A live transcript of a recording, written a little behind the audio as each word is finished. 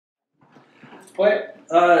What?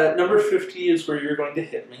 Number 50 is where you're going to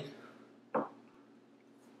hit me.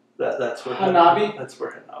 That's where Hanabi? That's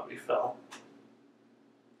where Hanabi fell.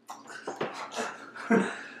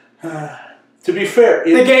 To be fair,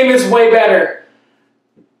 The game is way better.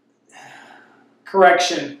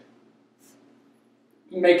 Correction.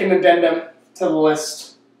 Make an addendum to the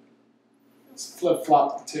list. Let's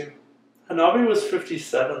flip-flop the two. Hanabi was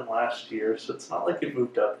 57 last year, so it's not like it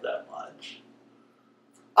moved up that much.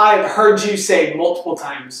 I've heard you say multiple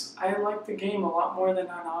times, I like the game a lot more than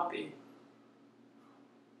Hanabi.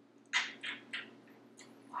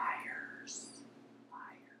 Liars.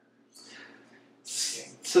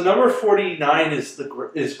 So number 49 is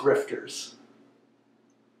Grifters.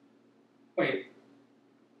 Wait.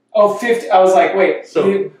 Oh, 50. I was like, wait.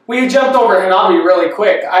 So we jumped over Hanabi really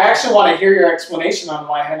quick. I actually want to hear your explanation on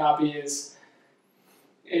why Hanabi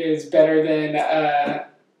is better than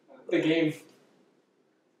the game.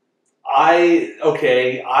 I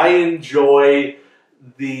enjoy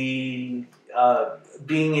the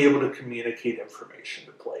being able to communicate information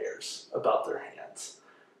to players about their hands.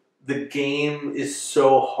 The game is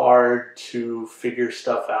so hard to figure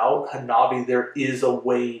stuff out. Hanabi, there is a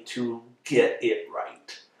way to get it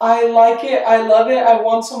right. I like it. I love it. I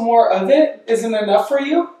want some more of it. Isn't enough for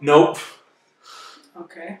you? Nope.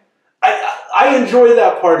 Okay. I enjoy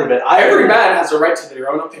that part of it. Every man has a right to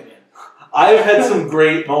their own opinion. I've had some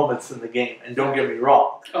great moments in the game, and don't get me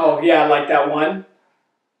wrong. Oh, yeah, like that one?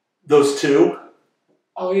 Those two?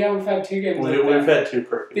 Oh, yeah, we've had two games like that. We've had two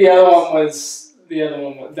perfect The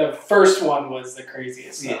first one was the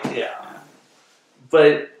craziest. Yeah.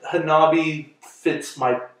 But Hanabi fits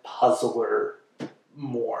my puzzler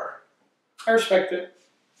more. I respect it.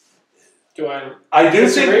 I do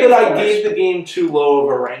think that I gave the game too low of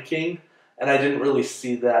a ranking, and I didn't really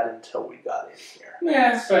see that until we got in here.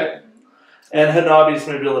 Yeah, but... And Hanabi's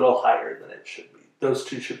maybe a little higher than it should be. Those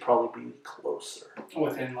two should probably be closer.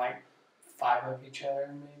 Within, like, 5 of each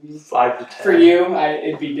other, maybe? 5 to 10. For you,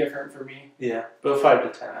 it'd be different for me. Yeah, but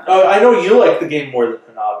 5 to 10. Oh, I know you like the game more than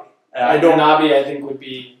Hanabi. Hanabi, I think, would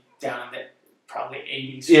be down in the probably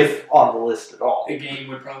 80s. If on the list at all. The game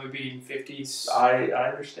would probably be in 50s. I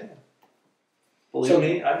understand. Believe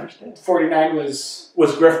me, I understand. 49 was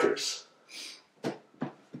Grifters.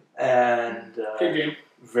 And good game.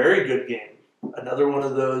 Very good game. Another one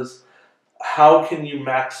of those, how can you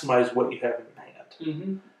maximize what you have in your hand?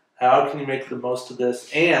 Mm-hmm. How can you make the most of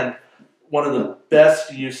this? And one of the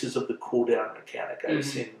best uses of the cooldown mechanic I've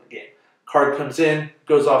seen in the game. Card comes in,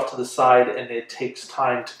 goes off to the side, and it takes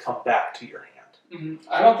time to come back to your hand. Mm-hmm.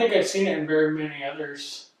 I don't think I've seen it in very many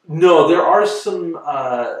others. No, there are some.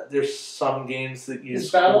 There's some games that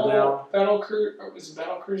use cooldown. Battle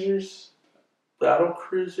Cruisers? Battle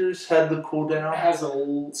Cruisers had the cooldown. It has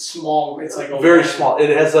a small. It's like very small. It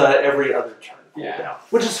has a every other turn cooldown, yeah.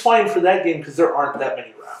 Which is fine for that game because there aren't that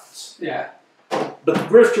many rounds. Yeah. But the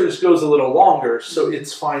Grifters goes a little longer, so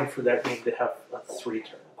it's fine for that game to have a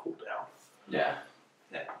 3-turn cooldown. Yeah.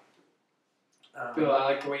 Yeah. I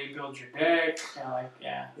like the way you build your deck.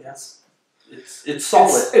 Yes. It's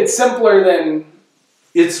solid. It's simpler than.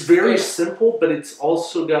 It's very simple, but it's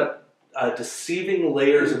also got deceiving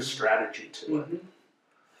layers of strategy to it.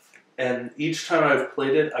 And each time I've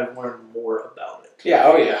played it, I've learned more about it. Yeah,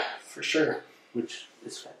 oh yeah, for sure. Which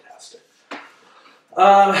is fantastic.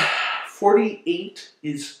 48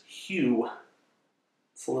 is Hue.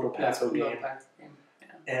 It's a little Paco game. Yeah.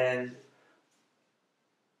 And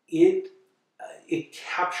it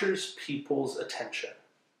captures people's attention.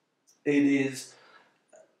 It's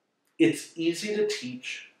easy to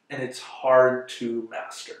teach, and it's hard to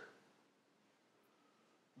master.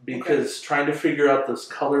 Because trying to figure out those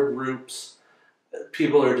color groups,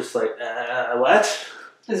 people are just like, what?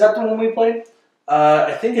 Is that the one we played?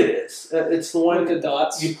 I think it is. It's the one with the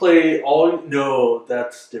dots. You play all. No,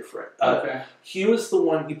 that's different. Okay. Hue is the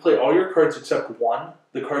one you play all your cards except one.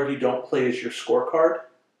 The card you don't play is your scorecard.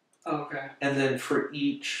 Okay. And then for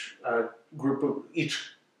each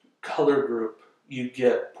each color group, you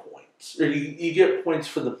get points, or you get points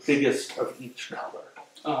for the biggest of each color.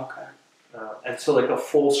 Oh, okay. And so, like a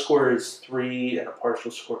full score is 3, and a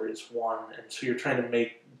partial score is 1, and so you're trying to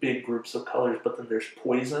make big groups of colors, but then there's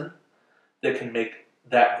poison that can make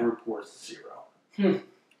that group worth 0.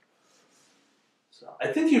 So I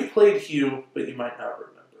think you've played Hue, but you might not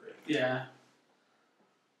remember it. Yeah.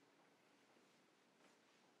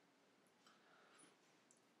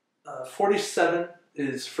 Uh, 47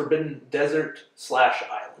 is Forbidden Desert /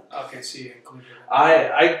 Island. Okay, so you included it.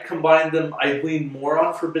 I combined them. I lean more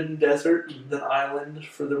on Forbidden Desert than Island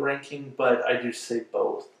for the ranking, but I do say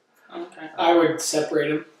both. Okay. I would separate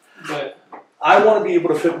them, but... I want to be able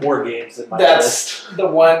to fit more games in my That's list. the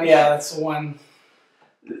one. Yeah, that's the one.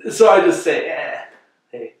 So I just say,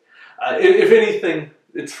 hey. If anything,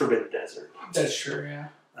 it's Forbidden Desert. That's true. Yeah.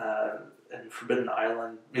 And Forbidden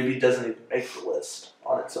Island maybe doesn't even make the list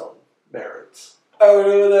on its own merits. Oh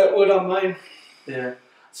no, that would on mine. Yeah.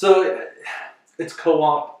 So it's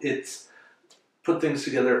co-op. It's put things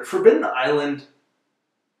together. Forbidden Island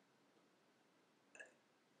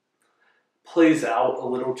plays out a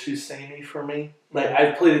little too samey for me. Like,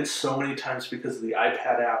 I've played it so many times because of the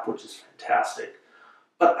iPad app, which is fantastic.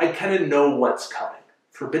 But I kind of know what's coming.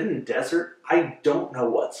 Forbidden Desert, I don't know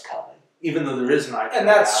what's coming, even though there is an iPad And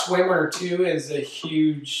that app. swimmer too is a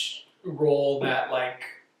huge role that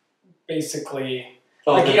basically.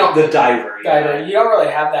 Oh, Like, the diver. Yeah. You don't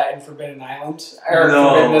really have that in Forbidden Island or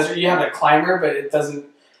Forbidden Desert. You have the climber, but it doesn't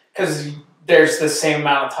because there's the same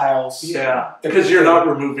amount of tiles. Yeah, because you're not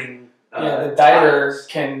removing. The diver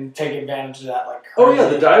can take advantage of that.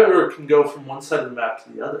 The diver can go from one side of the map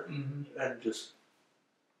to the other and just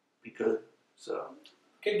be good. So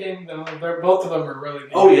good game though. Both of them are really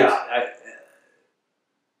good. Oh yeah,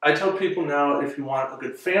 I tell people now, if you want a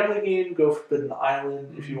good family game, go Forbidden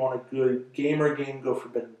Island. If you want a good gamer game, go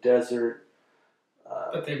Forbidden Desert.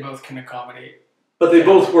 But they both can accommodate. But they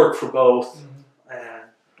both work for both. And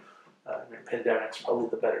Pandemic's probably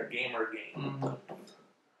the better gamer game.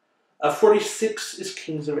 46 is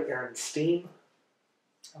Kings of Steam.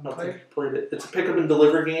 I don't think you played it. It's a pick up and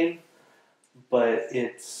deliver game, but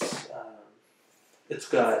it's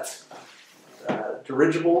got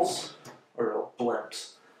dirigibles or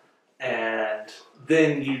blimps, and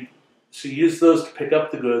then you use those to pick up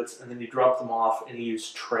the goods, and then you drop them off, and you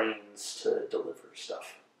use trains to deliver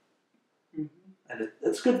stuff. And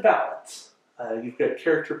it's good balance. You've got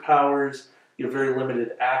character powers. You have very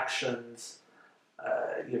limited actions.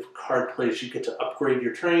 You have card plays. You get to upgrade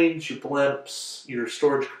your trains, your blimps, your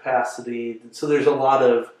storage capacity. So there's a lot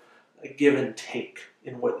of give and take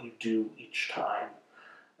in what you do each time.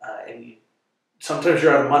 And sometimes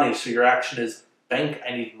you're out of money, so your action is bank.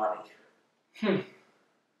 I need money.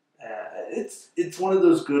 It's one of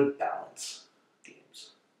those good balance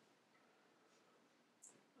games.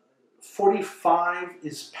 45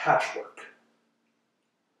 is Patchwork.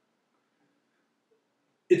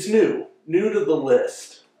 It's new to the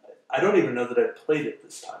list. I don't even know that I played it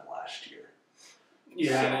this time last year.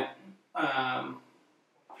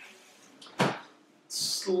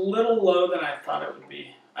 It's a little low than I thought it would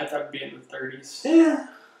be. I thought it'd be in the 30s. Yeah.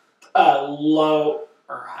 Low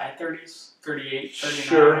or high 30s, 38, 39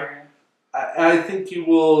 Sure. area. I think you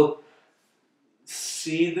will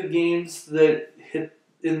see the games that hit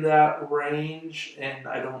in that range, and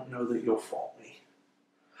I don't know that you'll fault me.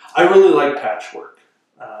 I really like Patchwork.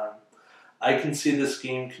 I can see this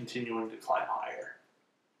game continuing to climb higher.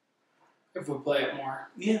 If we play it more.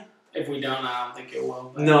 Yeah. If we don't, I don't think it will.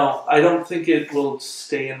 But. No, I don't think it will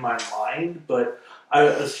stay in my mind, but I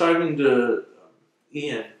was talking to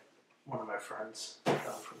Ian, one of my friends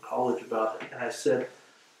from college, about it, and I said,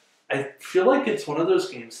 I feel like it's one of those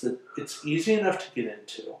games that it's easy enough to get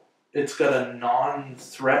into. It's got a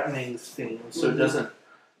non-threatening theme, so it doesn't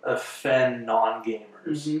offend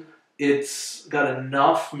non-gamers. It's got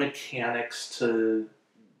enough mechanics to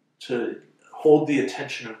hold the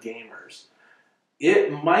attention of gamers.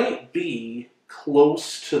 It might be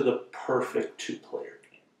close to the perfect two-player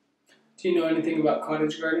game. Do you know anything about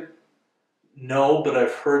Cottage Garden? No, but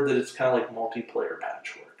I've heard that it's kind of like multiplayer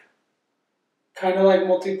Patchwork. Kind of like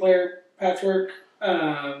multiplayer Patchwork,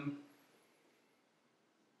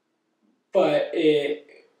 but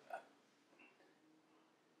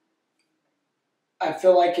I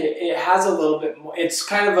feel like it has a little bit more. It's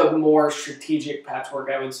kind of a more strategic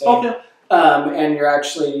Patchwork, I would say. Okay. And you're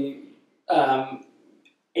actually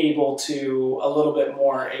able to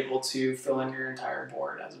fill in your entire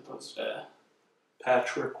board as opposed to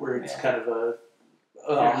Patchwork, where it's kind of a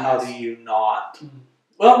Yeah, how nice. do you not?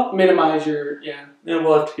 Well, minimize your yeah,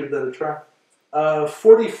 we'll have to give that a try.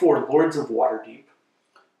 44, Lords of Waterdeep.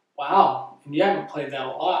 Wow, and you haven't played that a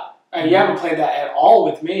lot. You haven't played that at all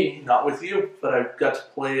with me. Not with you, but I got to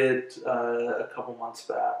play it a couple months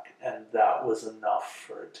back, and that was enough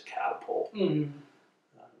for it to catapult.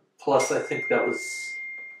 Plus, I think that was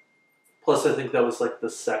like the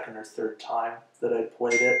second or third time that I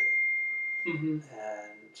played it, and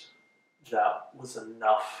that was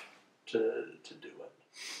enough to do it.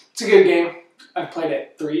 It's a good game. I've played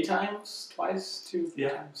it 3 times, two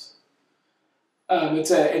times.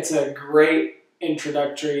 It's a great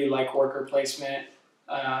introductory worker placement.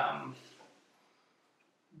 I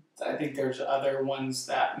think there's other ones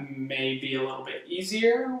that may be a little bit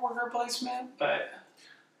easier worker placement, but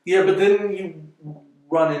Yeah, but then you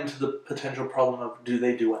run into the potential problem of do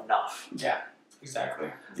they do enough? Yeah, exactly.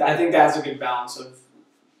 I think that's a good balance of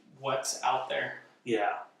what's out there.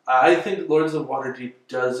 Yeah. I think Lords of Waterdeep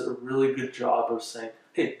does a really good job of saying,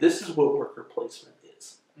 hey, this is what worker placement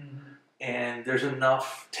is. Mm-hmm. And there's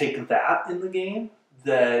enough take that in the game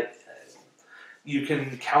that you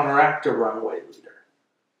can counteract a runaway leader.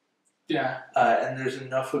 Yeah. And there's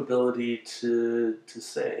enough ability to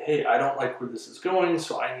say, hey, I don't like where this is going,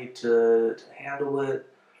 so I need to handle it.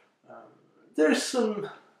 There's some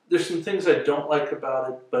things I don't like about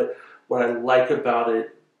it, but what I like about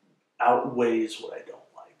it outweighs what I don't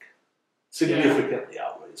like. Significantly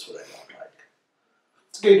outweighs what I don't like.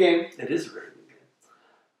 It's a good game. It is a very good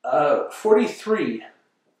game. 43,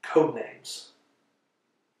 Codenames.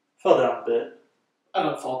 Fell down a bit. I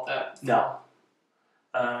don't fault that. No.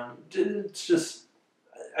 It's just,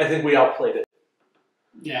 I think we outplayed it.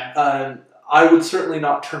 Yeah. I would certainly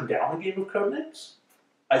not turn down a game of Codenames.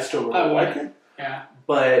 I still really like it. Yeah.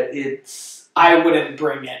 But it's... I wouldn't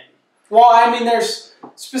bring it. Well, I mean, there's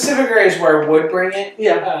specific areas where I would bring it.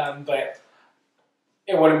 Yeah. But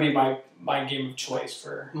it wouldn't be my game of choice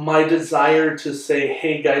for... My desire to say,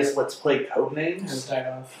 hey guys, let's play Codenames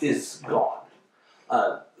is gone.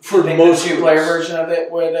 For the most two-player version of it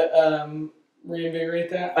would reinvigorate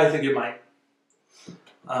that? I think it might.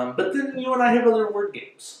 But then you and I have other word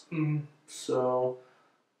games. Mm-hmm. So,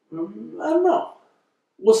 I don't know.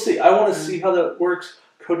 We'll see. I want to see how that works.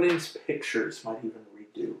 Codenames Pictures might even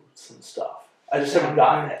redo some stuff. I just haven't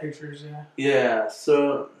gotten it. Pictures, yeah. Yeah,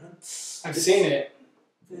 so I've seen it.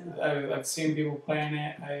 Yeah. I've seen people playing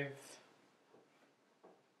it. I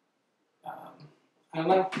don't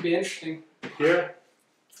know. It'd be interesting. Yeah.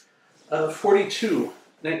 42,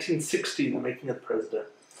 1960, The Making of the President.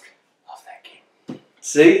 Love that game.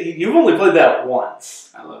 See, you've only played that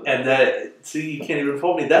once. I love it. And see, you can't even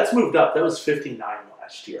fault me. That's moved up. That was 59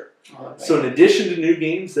 last year. So in game. addition to new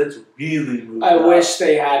games, that's really moved up. I wish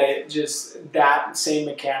they had it, just that same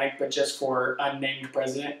mechanic, but just for unnamed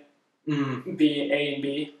president. B, A, and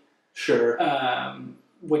B. Sure.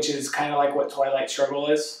 Which is kind of like what Twilight Struggle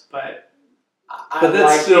is, but that's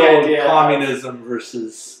like still communism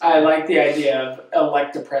versus... I like the idea of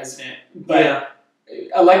elect a president, but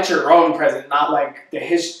elect your own president, not like the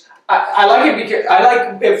history. I like it because I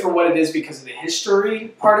like it for what it is because of the history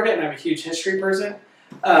part of it, and I'm a huge history person.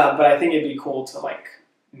 But I think it'd be cool to like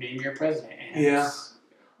name your president and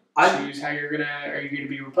choose how you're gonna. Are you gonna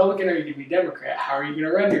be Republican or are you gonna be Democrat? How are you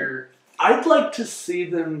gonna run your? I'd like to see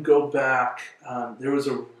them go back. There was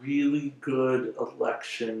a really good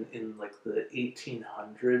election in like the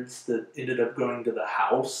 1800s that ended up going to the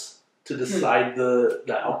House to decide the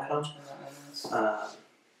outcome.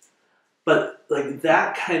 But like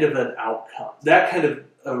that kind of an outcome, that kind of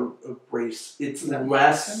a race, it's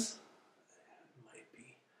less.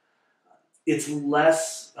 It's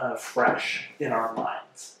less fresh in our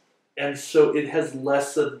minds, and so it has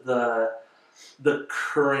less of the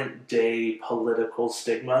current day political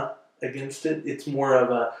stigma against it. It's more of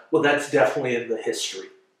a, well, that's definitely in the history.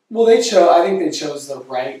 Well, I think they chose the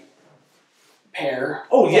right pair.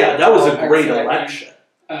 Oh yeah, that was a great election.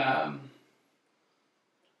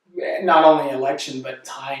 Not only election, but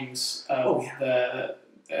times of the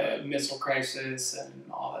missile crisis and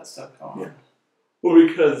all that stuff going on. Well,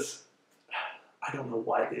 because I don't know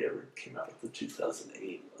why they ever came out with the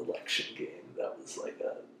 2008 election game. That was like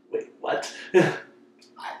wait, what?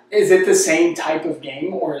 Is it the same type of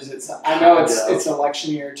game, or is it? I know it's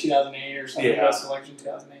election year 2008 or something. Yeah. It's election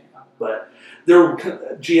 2008. But there were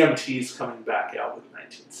GMTs coming back out with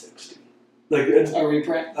 1960, like a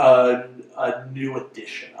reprint, a new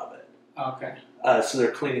edition of it. Okay. So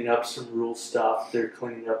they're cleaning up some rule stuff. They're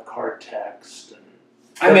cleaning up card text. And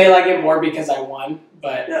I may like it more because I won,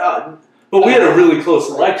 but yeah. But we had a really close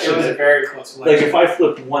election. It was a very close election. Like if I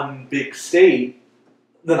flipped one big state,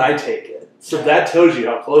 then I take it. So that tells you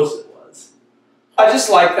how close it was. I just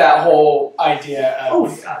like that whole idea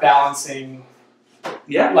of balancing.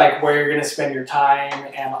 Yeah. Like where you're going to spend your time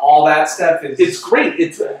and all that stuff. It's great.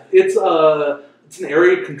 It's an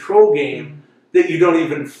area control game that you don't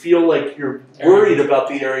even feel like you're worried about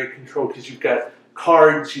the area control because you've got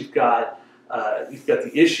cards, you've got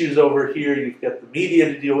the issues over here, you've got the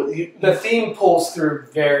media to deal with. The theme pulls through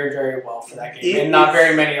very, very well for that game, and not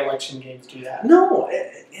very many election games do that. No,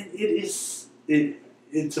 it's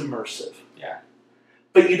immersive. Yeah.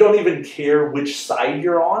 But you don't even care which side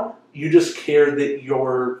you're on. You just care that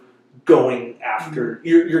you're going after,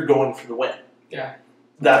 you're going for the win. Yeah.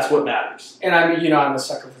 That's what matters. And I'm a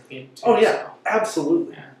sucker for theme too. Oh yeah, so.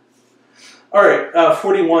 Absolutely. Yeah. All right,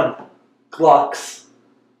 41, Glocks.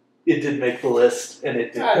 it did make the list, and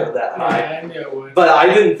it did go that high. Yeah, I knew it would. But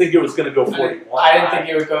I didn't think it was going to go 41. I didn't think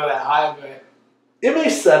it would go that high, but it may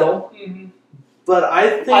settle. Mm-hmm. But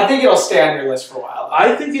I think it'll stay on your list for a while. Though.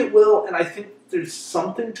 I think it will, and I think there's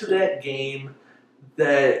something to that game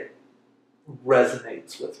that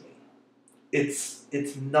resonates with me.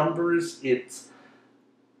 It's numbers. It's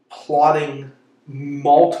plotting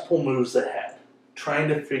multiple moves ahead, trying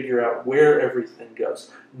to figure out where everything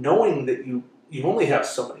goes, knowing that you only have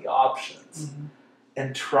so many options, mm-hmm.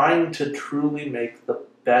 and trying to truly make the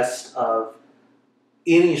best of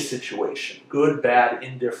any situation, good, bad,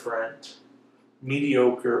 indifferent,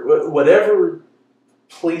 mediocre, whatever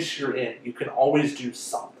place you're in, you can always do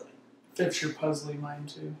something. Fits your puzzly mind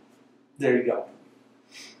too. There you go.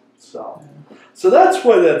 So that's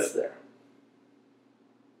why that's there.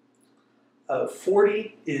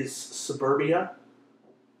 40 is Suburbia.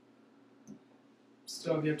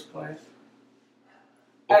 Still have yet to play it.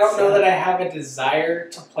 I don't know that I have a desire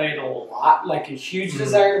to play it a lot, like a huge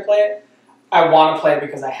desire to play it. I want to play it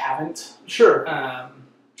because I haven't. Sure.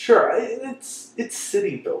 Sure. It's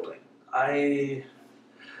city building.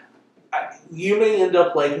 You may end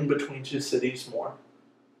up liking Between Two Cities more.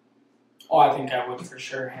 Oh, I think I would for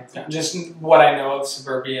sure, hands down. Just what I know of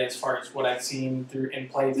Suburbia as far as what I've seen in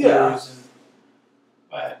playthroughs.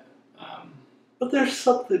 Yeah. But there's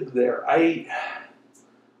something there. I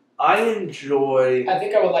enjoy... I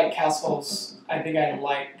think I would like Castles. I think I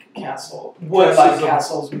like Castle. Would like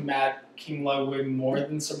Castle's Mad King Ludwig more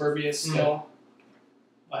than Suburbia still.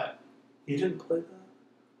 But... You didn't play that?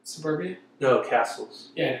 Suburbia? No,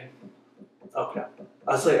 Castles. Yeah, I did. Okay.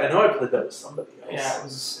 I was like, I know I played that with somebody else. Yeah, it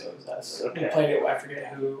was us. Okay. We played it, I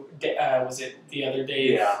forget who, was it the other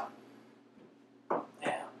day? Yeah.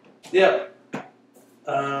 Yeah.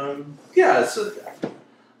 Yeah, so,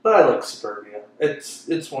 but I like Suburbia.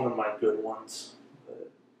 It's one of my good ones.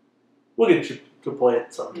 But we'll get you to play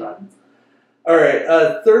it sometime. Mm-hmm. All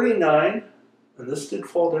right, 39, and this did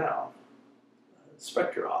fall down.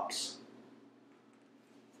 Spectre Ops.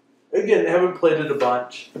 Again, haven't played it a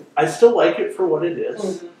bunch. I still like it for what it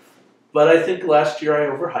is, but I think last year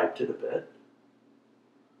I overhyped it a bit.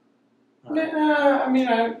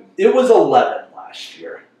 It was 11 last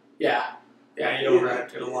year. Yeah, you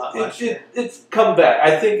overhyped it a lot last year. It's come back.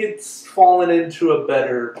 I think it's fallen into a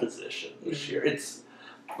better position this year.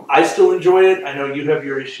 I still enjoy it. I know you have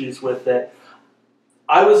your issues with it.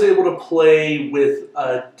 I was able to play with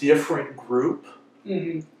a different group,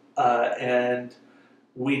 and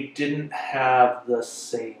we didn't have the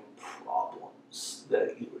same problems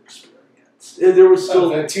that you experienced. There was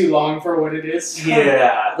still too long for what it is.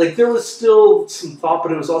 Yeah, like there was still some thought,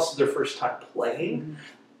 but it was also their first time playing,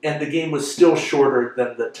 and the game was still shorter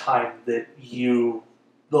than the time that the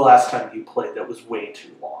last time you played. That was way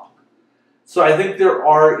too long. So I think there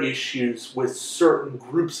are issues with certain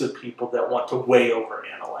groups of people that want to way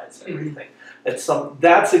overanalyze everything.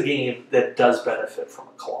 That's a game that does benefit from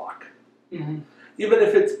a clock. Even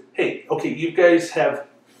if it's, hey, okay, you guys have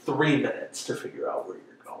 3 minutes to figure out where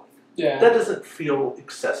you're going. Yeah. That doesn't feel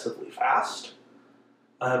excessively fast.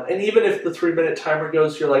 And even if the 3-minute timer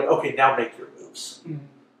goes, you're like, okay, now make your moves.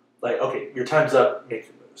 Like, okay, your time's up, make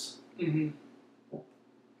your moves.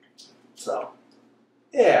 So,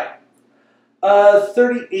 yeah.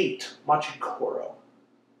 38, Machikoro.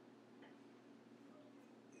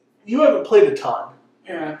 You haven't played a ton.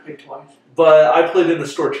 Yeah, I played twice. But I played in the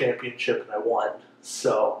store championship and I won.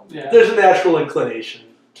 So there's a natural inclination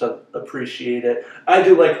to appreciate it. I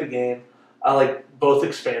do like the game. I like both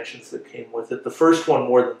expansions that came with it. The first one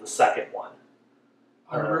more than the second one.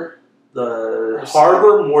 Harbor? The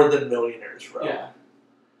Harbor more than Millionaire's Row. Yeah.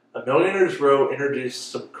 A Millionaire's Row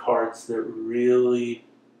introduced some cards that really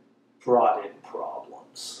brought in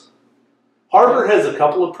problems. Harbor has a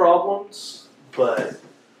couple of problems, but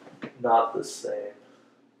not the same.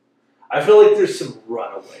 I feel like there's some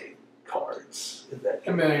runaway cards in that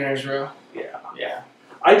game. A Millionaire's Row. Yeah.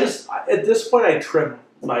 At this point, I trim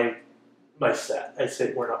my set. I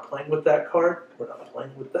say, we're not playing with that card, we're not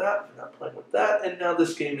playing with that, we're not playing with that, and now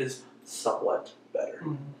this game is somewhat better.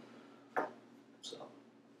 So,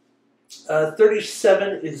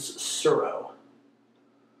 37 is Suro.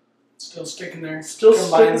 Still sticking there. Still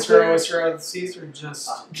combine sticking there. Suro of the Seas, or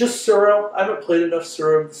just Suro. I haven't played enough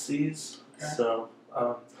Suro of the Seas, so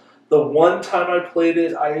the one time I played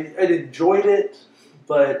it, I enjoyed it,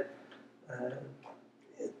 but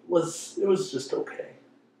it was just okay.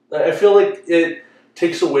 I feel like it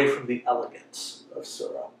takes away from the elegance of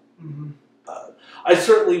Suro. I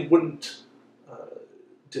certainly wouldn't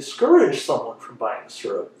discourage someone from buying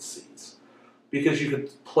Suro of the Seas, because you could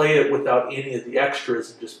play it without any of the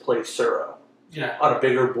extras and just play Suro. Yeah. On a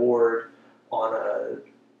bigger board, on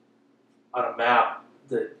a map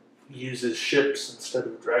that uses ships instead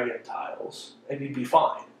of dragon tiles, and you'd be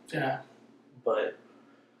fine. Yeah. But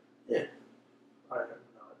yeah,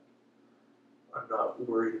 I'm not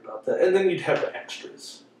worried about that. And then you'd have the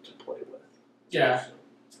extras to play with. Yeah.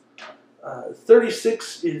 So,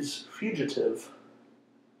 36 is Fugitive.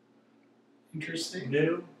 Interesting.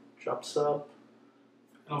 New, jumps up.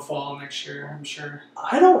 It'll fall next year, I'm sure.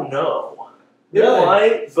 I don't know. Really? It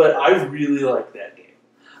might, but I really like that game.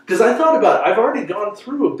 Because I thought about it. I've already gone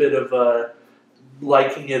through a bit of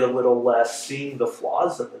liking it a little less, seeing the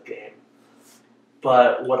flaws in the game.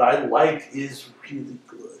 But what I like is really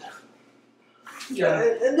good. Yeah.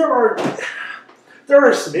 And there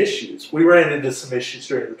are some issues. We ran into some issues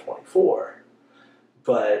during the 24.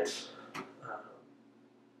 But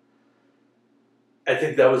I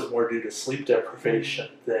think that was more due to sleep deprivation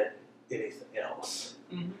than anything else.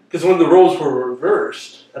 Because when the roles were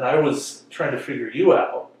reversed and I was trying to figure you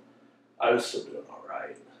out, I was still doing all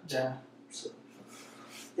right. Yeah. So,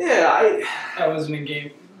 yeah, that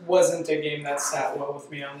wasn't a game that sat well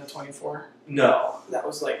with me on the 24. No. That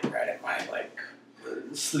was like right at my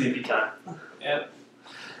sleepy time. Yep.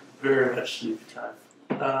 Very much sleepy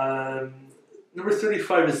time. Number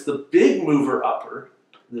 35 is the big mover upper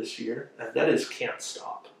this year, and that is Can't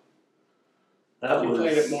Stop. You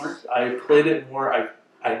played it more? I played it more. I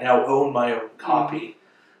now own my own copy.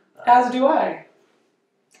 As do I.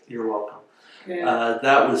 You're welcome. Yeah.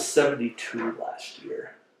 That was 72 last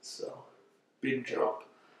year, so big jump.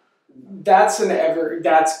 That's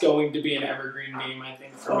going to be an evergreen game, I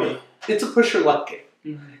think, for me. It's a push your luck game.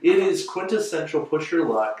 Mm-hmm. It is quintessential push your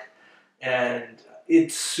luck, and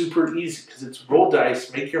it's super easy because it's roll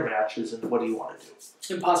dice, make your matches, and what do you want to do?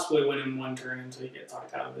 And possibly win in one turn until you get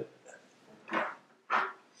talked out of it.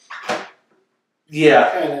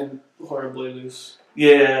 Yeah. And then horribly lose.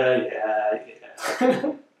 Yeah.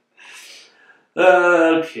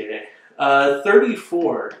 Okay.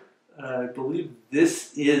 34. I believe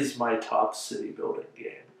this is my top city building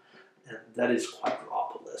game, and that is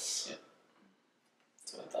Quadropolis. Yeah.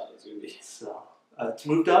 That's what I thought it was going to be. So it's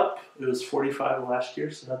moved up. It was 45 last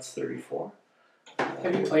year, so that's 34.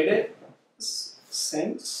 Have you played it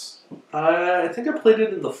since? I think I played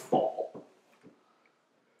it in the fall.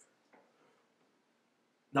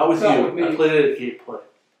 Not with you. With me. I played it at Gate Play.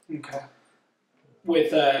 Okay.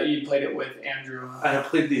 With you played it with Andrew. I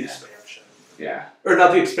played the expansion. Yeah. Or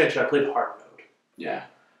not the expansion. I played hard mode. Yeah.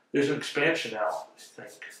 There's an expansion now, I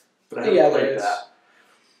think, but I haven't played that.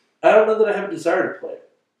 I don't know that I have a desire to play it.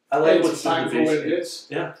 I like what's in the base what it is.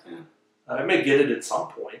 Yeah. I may get it at some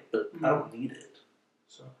point, but I don't need it.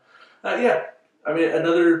 So, yeah. I mean,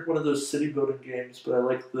 another one of those city building games, but I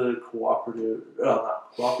like the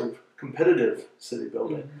competitive city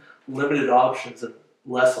building. Mm-hmm. Limited options and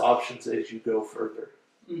less options as you go further.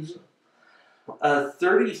 Mm-hmm. So,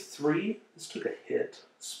 33, this took a hit.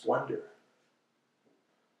 Splendor.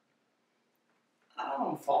 I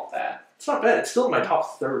don't fault that. It's not bad. It's still in my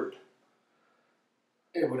top third.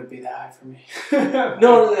 It wouldn't be that high for me.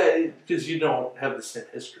 No, because you don't have the same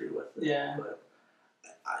history with it. Yeah. But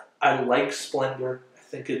I like Splendor. I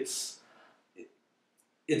think it's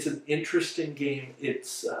an interesting game.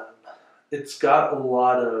 It's got a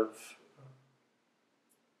lot of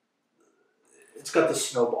it's got the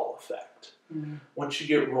snowball effect. Mm-hmm. Once you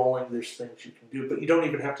get rolling, there's things you can do, but you don't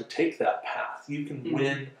even have to take that path. You can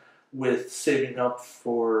win with saving up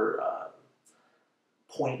for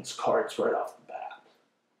points cards right off the bat.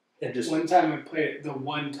 And just the one time I've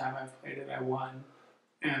played it, I won.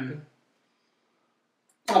 And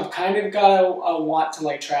I've kind of got a want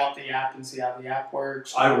to try out the app and see how the app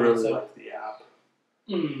works. I really like the app.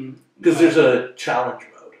 Because there's a challenge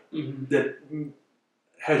mode that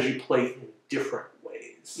has you play in different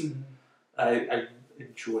ways. Mm-hmm. I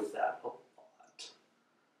enjoy that a lot.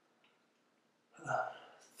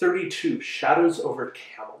 32, Shadows over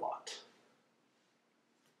Camelot.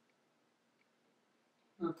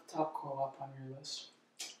 Not the top co-op on your list.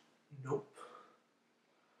 Nope.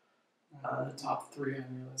 The top 3 on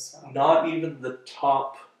your list. Not even the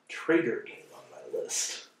top trader game on my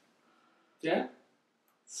list. Yeah?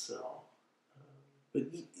 So, but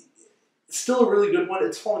still a really good one.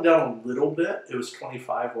 It's fallen down a little bit. It was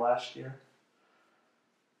 25 last year.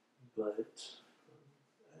 But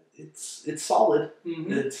it's solid.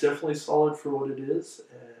 Mm-hmm. It's definitely solid for what it is.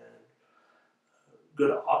 And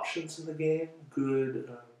good options in the game. Good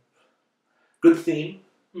theme.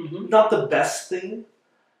 Mm-hmm. Not the best theme.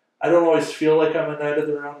 I don't always feel like I'm a knight of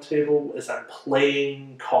the round table as I'm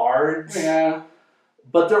playing cards. Yeah.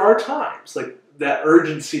 But there are times, like that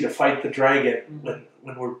urgency to fight the dragon when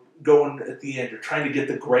we're going at the end. You're trying to get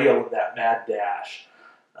the grail in that mad dash.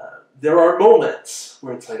 There are moments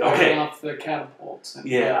where it's like, okay, off the catapults.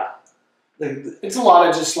 Yeah. It's a lot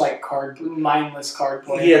of just like mindless card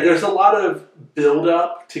play. Yeah, there's a lot of build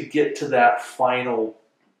up to get to that final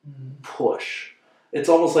push. It's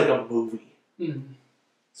almost like a movie. Mm-hmm.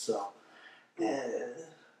 So,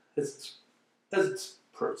 it's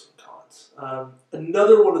pros and cons.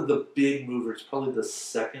 Another one of the big movers, probably the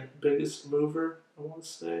second biggest mover, I want to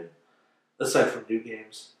say, aside from new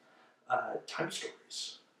games, Time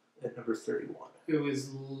Stories at number 31. It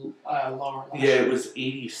was lower last year. year. It was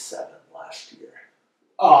 87 last year.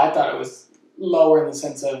 Oh, I thought it was lower in the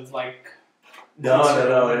sense of like... No,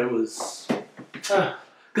 it was...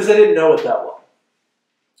 Because I didn't know it that well.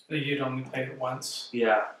 You'd only played it once?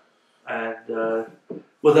 Yeah. And, I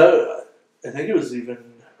think it was even...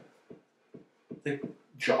 I think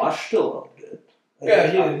Josh still owned it. Yeah,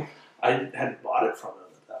 he did. I hadn't bought it from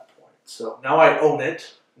him at that point. So now I own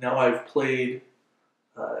it. Now I've played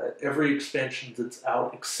every expansion that's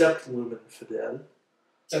out except Lumen Fidel.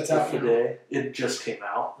 That's out today. It just came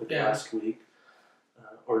out last week.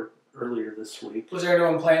 Or earlier this week. Was there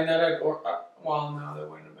anyone playing that at well, no, they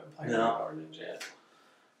wouldn't have been playing that Origins yet.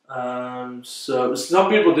 So some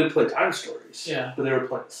people did play Time Stories. Yeah. But they were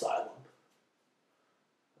playing Asylum.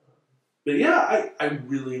 But yeah, I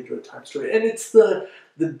really enjoyed Time Story. And it's the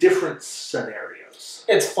different scenarios.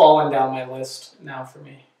 It's fallen down my list now for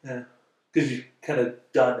me. Yeah. Because you've kind of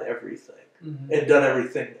done everything. Mm-hmm. And done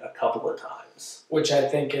everything a couple of times. Which I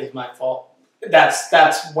think is my fault. That's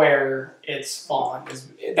where it's fallen.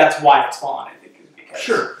 That's why it's fallen, I think, is because...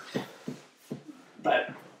 Sure.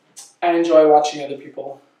 But I enjoy watching other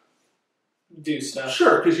people do stuff.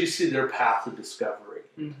 Sure, because you see their path of discovery.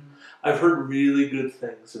 Mm-hmm. I've heard really good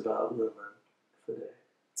things about Lumen today.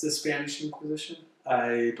 It's the Spanish Inquisition?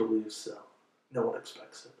 I believe so. No one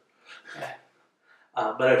expects it. Yeah.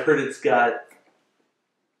 But I've heard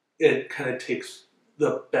it kind of takes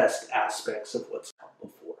the best aspects of what's come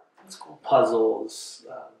before. That's cool. Puzzles,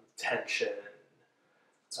 tension,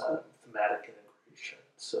 thematic integration.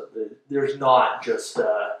 So there's not just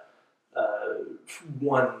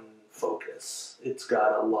one focus. It's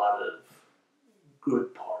got a lot of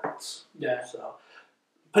good parts. Yeah. So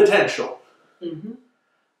potential. Mm-hmm.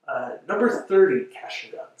 Number 30, Cash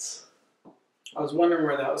and Guns. I was wondering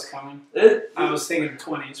where that was coming. I was thinking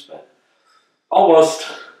 20s, but... Almost.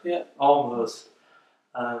 Yeah. Almost.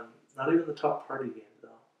 Not even the top party game, though.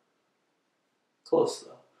 Close,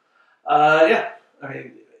 though. Yeah. I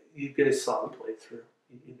mean, you guys saw the playthrough.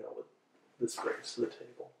 You know what this brings to the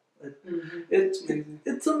table.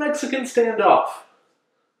 It's a Mexican standoff.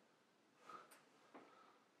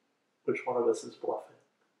 Which one of us is bluffing?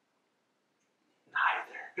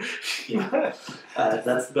 Neither. Yeah.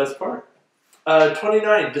 That's the best part.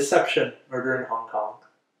 29, Deception, Murder in Hong Kong.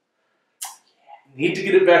 Need to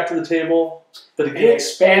get it back to the table, but again, the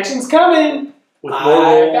expansion's coming. With more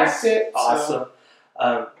rolls, backed it. awesome.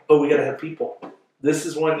 So. But we gotta have people. This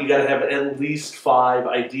is one you gotta have at least 5,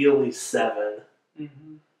 ideally 7. Mm-hmm.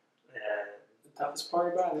 And the toughest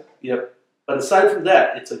part about it. Yep. But aside from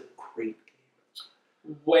that, it's a great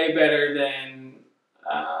game. Way better than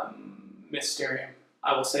Mysterium.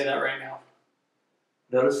 I will say that right now.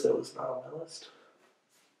 Notice that was not on my list.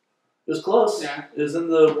 It was close. Yeah. It was in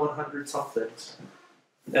the 100 somethings.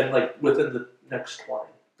 And like within the next 20.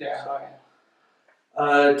 Yeah, so.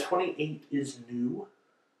 Oh yeah. 28 is new.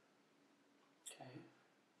 Okay.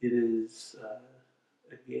 It is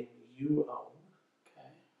a game you own.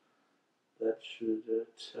 Okay. That should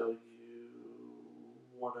tell you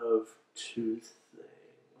one of 3 things,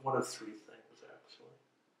 actually.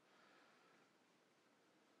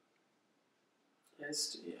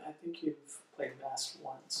 Yes, I think you've played Vast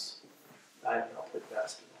once. I have not played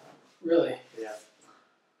Vast in a while. Really? Yeah.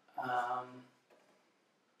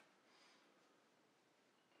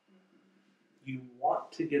 You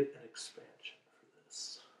want to get an expansion for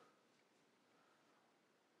this.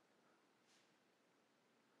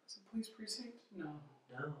 Is it Police Precinct? No.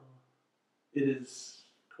 No. It is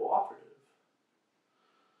cooperative.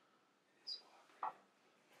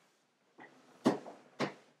 I'm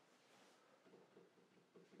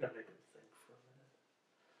gonna make him think for a minute.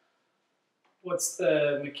 What's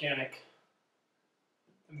the mechanic?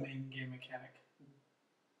 The main game mechanic?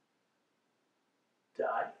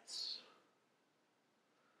 Dice.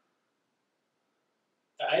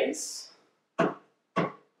 Dice? Trying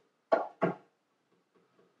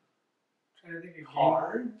to think of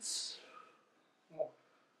Cards. Oh.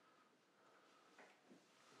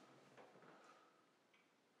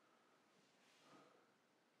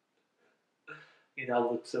 He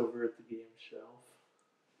now looks over at the game shelf.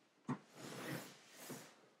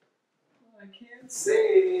 I can't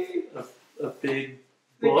see. A big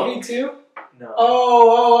The book? key too?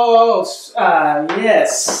 No.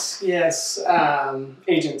 Yes.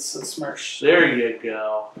 Agents of Smersh. There you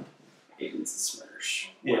go. Agents of Smersh.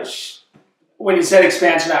 Yes. When you said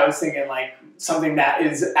expansion, I was thinking like something that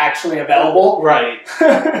is actually available. Right.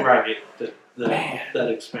 Right. That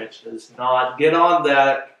expansion is not. Get on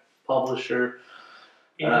that, publisher.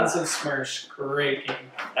 Agents of Smersh, great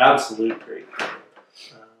game. Absolute great game.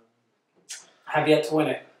 Have yet to win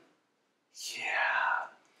it. Yeah.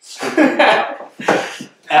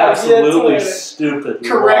 Absolutely stupid.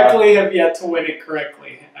 Correctly have yet to win it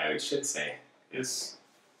correctly, I should say.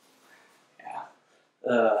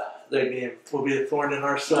 That game will be a thorn in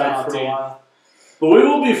our side for dude. a while. But we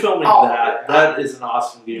will be filming that. That is an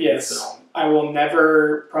awesome game to film. I will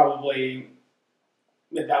never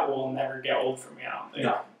that will never get old for me. I don't think.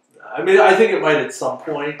 No. I mean, I think it might at some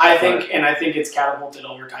point. I think it's catapulted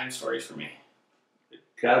over Time Stories for me.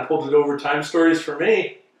 Catapulted over Time Stories for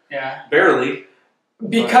me. Yeah. Barely.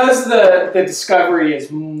 Because the discovery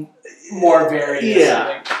is more varied.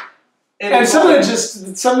 Yeah. And some of the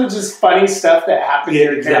just funny stuff that happens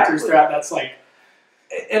to the characters throughout, that's like...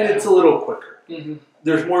 And it's a little quicker. Mm-hmm.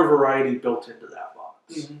 There's more variety built into that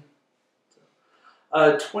box. Mm-hmm.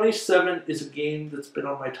 27 is a game that's been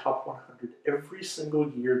on my top 100 every single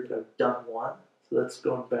year that I've done one. So that's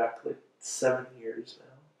going back like 7 years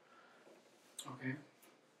now. Okay.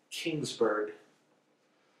 Kingsburg.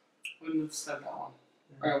 Wouldn't have said that one.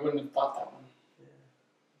 Or I wouldn't have thought that one. Yeah.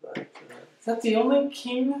 But, is that the only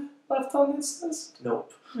king left on this list?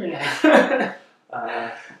 Nope. Yeah.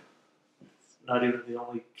 Not even the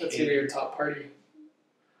only king. That's either your top party.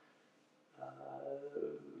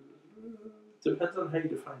 Depends on how you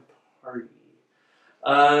define party.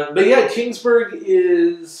 But yeah, Kingsburg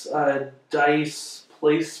is dice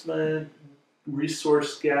placement,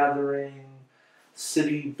 resource gathering,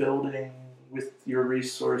 city building with your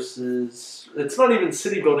resources. It's not even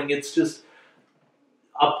city building; it's just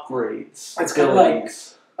upgrades. It's kind of like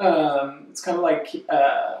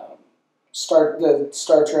the Star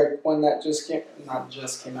Trek one that not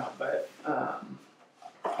just came out, but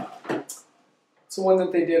it's the one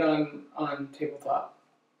that they did on tabletop.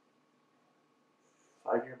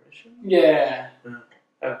 5-Year Mission? Yeah. I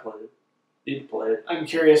haven't played it. Need to play it. I'm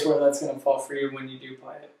curious where that's going to fall for you when you do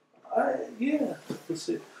play it. Yeah. Let's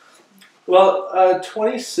see. Well,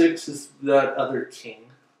 26 is that other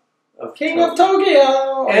king of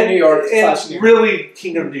Tokyo! And New York. And really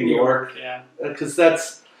King of New York. Yeah. Because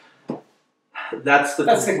that's the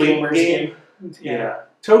complete game. Yeah.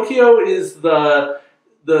 Tokyo is the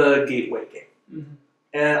gateway game. Mm-hmm.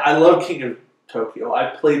 And I love King of Tokyo.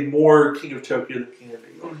 I played more King of Tokyo than King of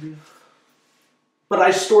New York. Mm-hmm. But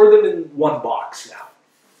I store them in one box now.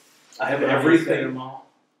 I have everything. Them all.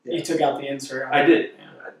 Yeah. You took out the insert. I did.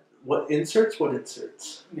 Yeah. What inserts?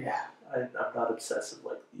 Yeah. I'm not obsessive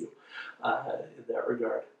like you in that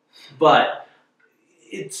regard. But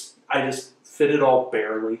I just fit it all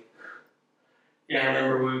barely. Yeah, I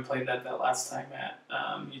remember when we played that last time at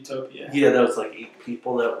Utopia. Yeah, that was like 8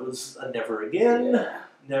 people. That was a never again. Yeah.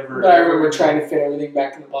 Never. But I remember trying to fit everything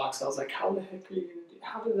back in the box. I was like, how the heck are you going to do?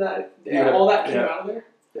 How did that... all that came out of there?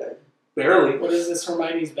 Yeah, barely. What is this,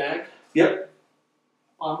 Hermione's bag? Yep.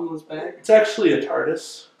 Bottomless bag? It's actually a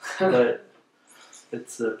TARDIS, but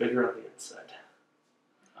it's bigger on the inside.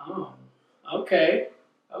 Oh, okay.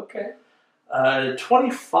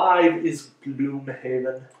 25 is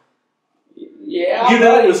Gloomhaven. Yeah, you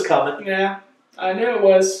know it was coming. Yeah, I knew it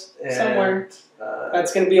was somewhere.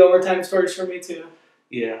 That's going to be overtime stories for me too.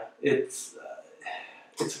 Yeah, it's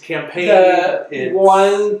a campaign. The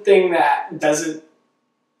one thing that doesn't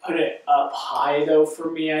put it up high though for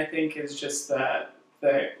me, I think, is just that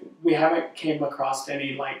we haven't came across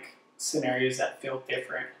any like scenarios that feel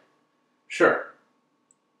different. Sure.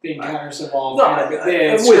 The encounters have all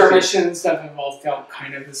the skirmish and stuff have all felt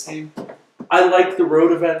kind of the same. I like the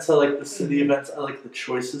road events, I like the city events, I like the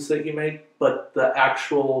choices that you make, but the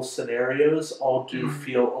actual scenarios all do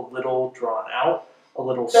feel a little drawn out, a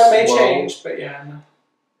little slow. That may change, but yeah. No.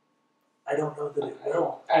 I don't know that it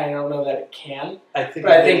will. I don't know that it can. I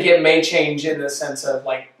think it may change in the sense of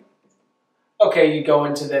like, okay, you go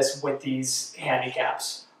into this with these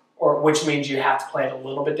handicaps, or which means you have to play it a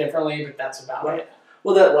little bit differently, but that's about it.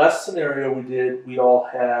 Well, that last scenario we did, we all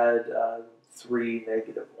had 3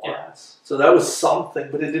 negative ones. Yeah. So that was something,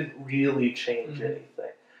 but it didn't really change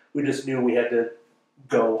anything. We just knew we had to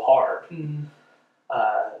go hard. Mm-hmm.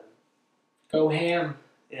 Go ham.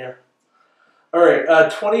 Yeah. All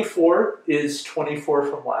right. 24 is 24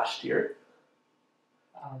 from last year.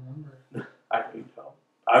 I don't remember. I know you don't.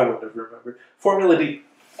 I wouldn't have remembered. Formula D.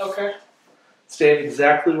 Okay. staying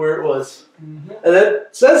exactly where it was. Mm-hmm. And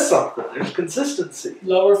that says something. There's consistency.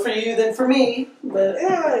 Lower for you than for me, but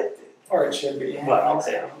Yeah. or it should be. Well,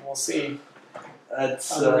 yeah. We'll see.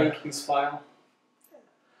 That's On the rankings file.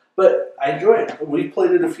 But I enjoy it. We've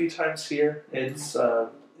played it a few times here. It's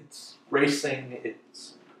racing.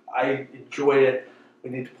 I enjoy it. We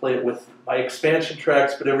need to play it with my expansion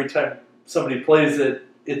tracks, but every time somebody plays it,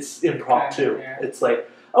 it's impromptu. Okay, yeah. It's like,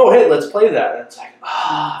 oh, hey, let's play that. And it's like,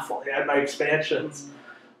 if only I had my expansions.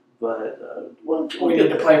 But we need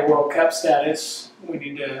to play World Cup status. We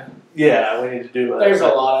need to. Yeah, we need to do. There's a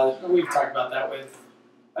lot of. We've talked about that with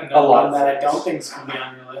another one that I don't think is going to be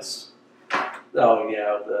on your list. Oh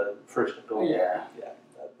yeah, the first and goal. Yeah,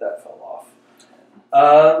 that fell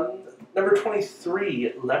off. Number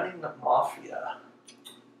 23, Lemming Mafia.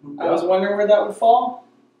 I was wondering where that would fall.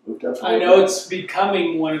 I know it's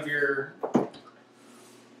becoming one of your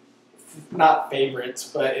not favorites,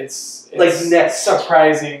 but it's like next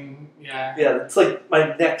surprising. Yeah, it's like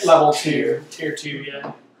my next level tier 2.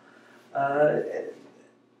 Yeah,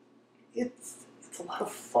 it's a lot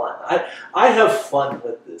of fun. I have fun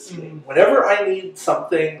with this game. Whenever I need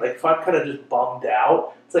something, like if I'm kind of just bummed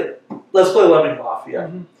out, it's like, let's play Lemming Mafia.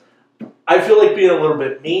 Mm-hmm. I feel like being a little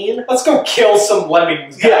bit mean. Let's go kill some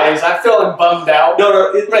lemmings, guys. I'm feeling bummed out.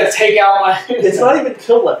 No, I'm gonna take out my. It's not even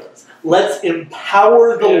kill lemmings. Let's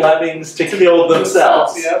empower the lemmings to kill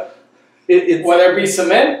themselves. Yep. It's, whether it be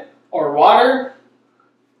cement or water,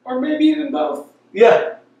 or maybe even both.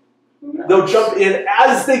 Yeah. They'll jump in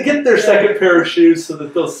as they get their second pair of shoes so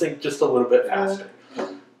that they'll sink just a little bit faster.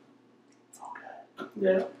 It's all good.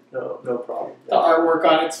 Yeah. No problem. The artwork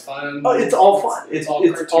on it's fun. Oh, it's all fun. It's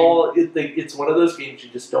one of those games you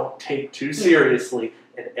just don't take too seriously,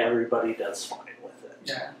 and everybody does fine with it.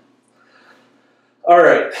 Yeah. All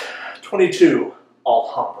right, 22,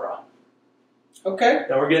 Alhambra. Okay.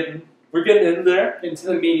 Now we're getting in there. Into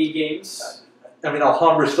the meaty games. I mean,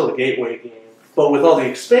 Alhambra's still a gateway game, but with all the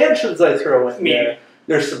expansions I throw in there,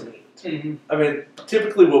 there's some meat. Mm-hmm. I mean,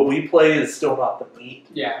 typically what we play is still not the meat.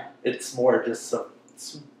 Yeah. It's more just some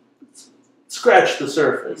scratch the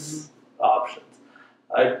surface options.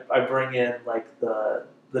 I bring in like the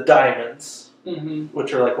diamonds,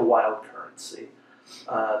 which are like a wild currency.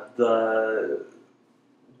 The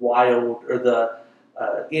wild or the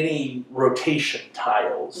any rotation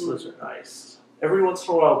tiles, those are nice. Every once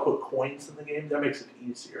in a while I'll put coins in the game. That makes it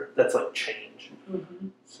easier. That's like change.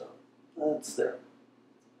 So that's there.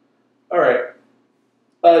 All right.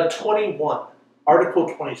 21.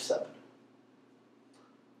 Article 27.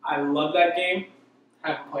 I love that game.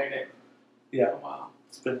 Haven't played it. Yeah. Wow.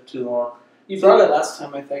 It's been too long. You brought it last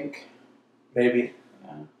time, I think. Maybe.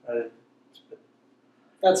 Yeah.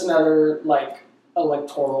 That's another like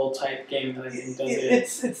electoral type game that I think does it.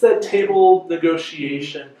 It's that table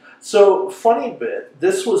negotiation. So funny bit.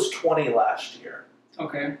 This was 20 last year.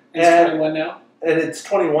 Okay. It's 21 now. And it's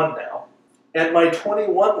 21 now. And my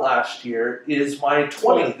 21 last year is my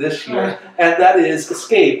 20 this year, and that is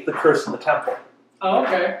Escape: The Curse of the Temple. Oh,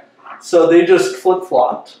 okay. So they just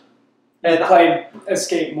flip-flopped. And played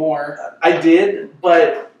Escape more. I did,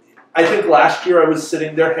 but I think last year I was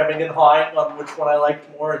sitting there hemming and hawing on which one I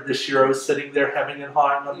liked more, and this year I was sitting there hemming and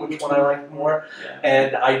hawing on which one I liked more. Yeah.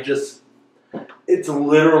 And it's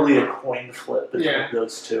literally a coin flip between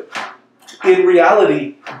those two. In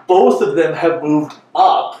reality, both of them have moved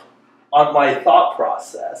up on my thought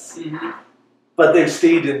process, but they've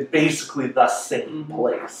stayed in basically the same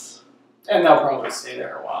place. And they'll probably stay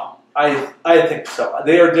there a while. I think so.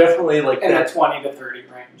 They are definitely like in the 20 to 30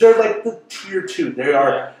 range. They're like the tier 2. They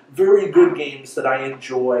are very good games that I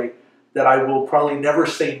enjoy, that I will probably never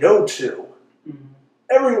say no to.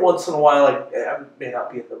 Every once in a while, I may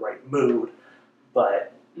not be in the right mood,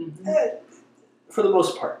 but for the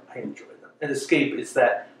most part, I enjoy them. And Escape is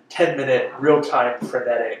that 10-minute, real-time,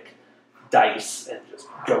 frenetic dice and just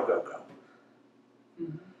go, go, go.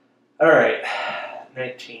 All right,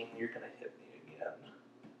 19, you're going to hit me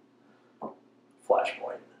again.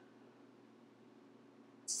 Flashpoint.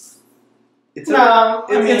 It's in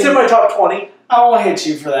my top 20. I won't hit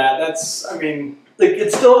you for that. It's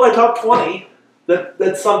still in my top 20.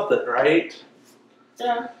 That's something, right?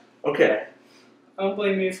 Yeah. Okay. I don't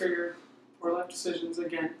blame you for your poor life decisions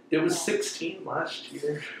again. It was 16 last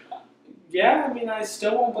year. Yeah, I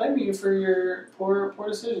still won't blame you for your poor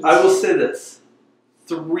decisions. I will say this.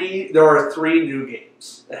 There are 3 new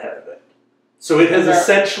games ahead of it. So it has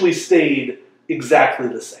essentially stayed exactly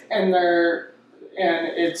the same. And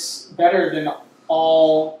it's better than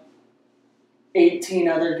all 18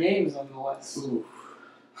 other games on the list.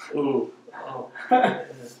 Ooh. Oh.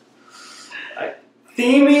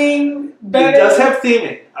 Theming better. It does have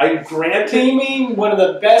theming. I grant theming, one of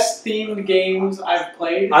the best themed games I've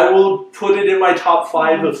played. I will put it in my top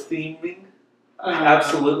 5 of theming.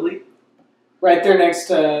 Absolutely. Right there next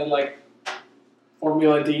to like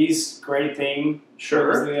Formula D's great theme. Sure.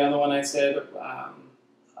 What was the other one I said?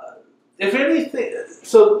 If anything,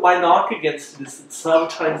 so my knock against it is that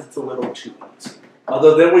sometimes it's a little too easy.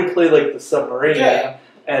 Although then we play like the submarine,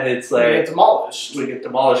 and it's like we get demolished. We get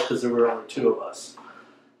demolished because there were only 2 of us.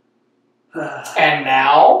 And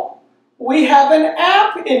now we have an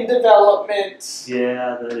app in development.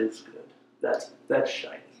 Yeah, that is good. That's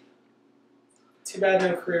shiny. Too bad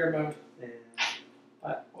no career mode. Yeah.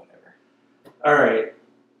 But whatever. All right,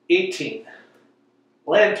 18.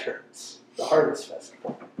 Lanterns, the Harvest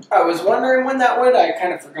Festival. I was wondering when that would. I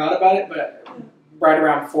kind of forgot about it, but right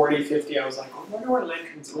around 40, 50, I was like, I wonder where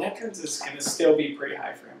Lanterns is going to still be pretty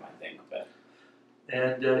high for him, I think. But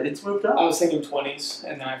and it's moved up. I was thinking 20s,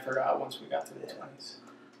 and then I forgot once we got to the 20s.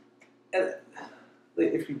 And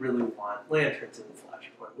if you really want, Lanterns in the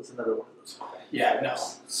Flashpoint was another one of those. Yeah, no,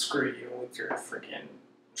 screw you with your freaking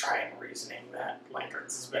trying reasoning that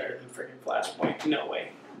Lanterns is better than freaking Flashpoint. No way,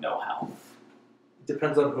 no how. It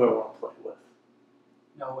depends on who I want to play with.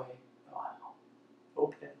 No way, no how.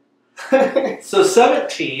 Okay. So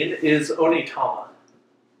 17 is Onitama.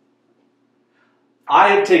 I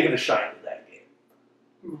have taken a shine to that game.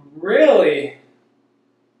 Really?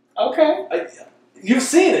 Okay. You've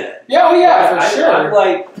seen it. Yeah, oh yeah, for sure. I'm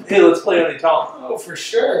like, hey, let's play Onitama. Oh, for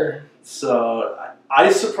sure. So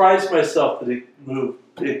I surprised myself that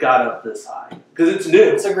it got up this high. Because it's new.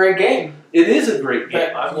 It's a great game. It is a great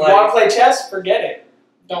game. But you want to play chess? Forget it.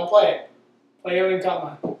 Don't play it. Play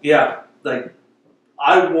Onitama. Yeah, like,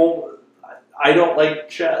 I don't like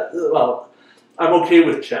chess. Well, I'm okay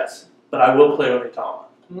with chess, but I will play Onitama.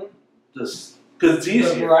 Mm-hmm. Just because it's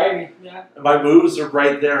easier. The variety, yeah. And my moves are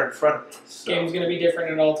right there in front of me. So. Game's going to be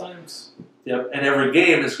different at all times. Yep, and every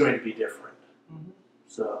game is going to be different. Mm-hmm.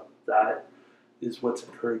 So that is what's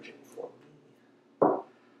encouraging for me.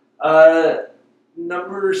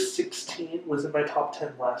 Number 16 was in my top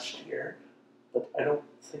 10 last year, but I don't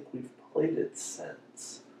think we've played it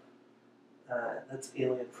since. That's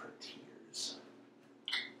Alien Frontiers.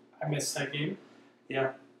 I missed that game.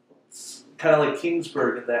 Yeah. It's kind of like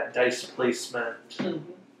Kingsburg in that dice placement,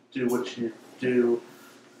 do what you do.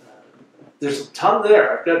 There's a ton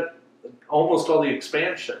there. I've got almost all the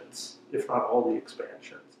expansions, if not all the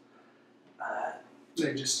expansions.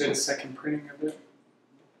 They just did a second printing of it.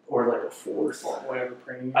 Or like a 4th. Or whatever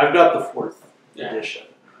printing. I've got the 4th edition.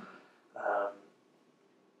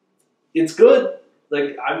 It's good.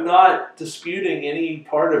 Like, I'm not disputing any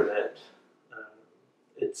part of it.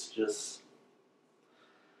 It's just...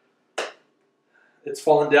 It's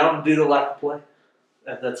fallen down due to lack of play.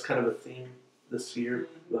 And that's kind of a theme this year.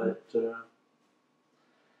 But...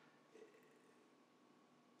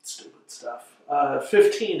 stupid stuff.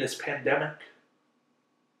 15 is Pandemic.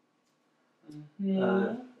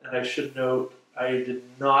 And I should note, I did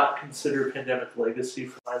not consider Pandemic Legacy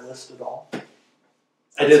for my list at all.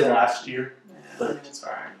 I did last year, but it's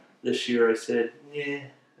alright. This year I said, yeah,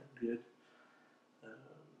 I'm good.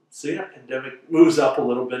 So yeah, Pandemic moves up a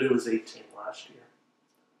little bit. It was 18 last year.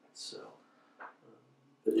 So,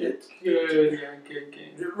 it's good, yeah, good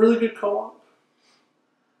game. Really good co-op.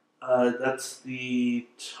 That's the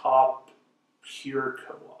top pure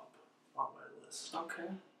co-op on my list.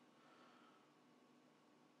 Okay.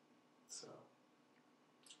 So,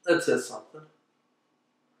 that says something.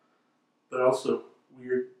 But also,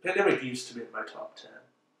 weird. Pandemic used to be in my top 10.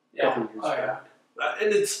 Yeah. A couple years back.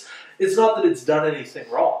 And it's not that it's done anything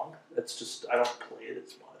wrong. It's just, I don't play it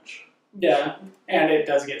as much. Yeah, and it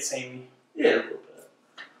does get samey. Yeah,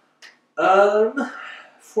 a little bit.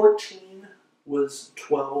 14 was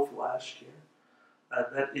 12 last year.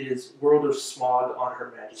 That is World of Smog on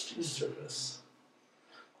Her Majesty's Service.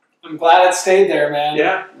 I'm glad it stayed there, man.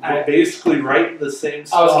 Yeah, basically right in the same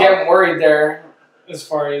spot. I was getting worried there as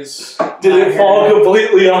far as... Did it fall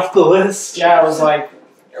completely off the list? Yeah, I was like,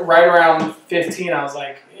 right around 15, I was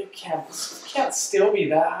like, it can't still be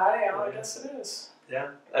that high. Oh, I guess it is. Yeah.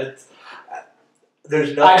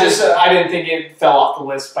 There's nothing... I didn't think it fell off the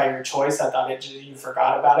list by your choice. I thought you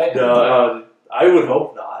forgot about it. No, I would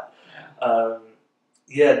hope not.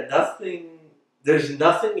 Nothing... There's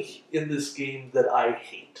nothing in this game that I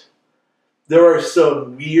hate. There are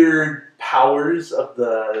some weird powers of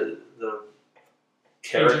the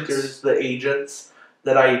characters, the agents,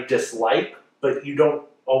 that I dislike, but you don't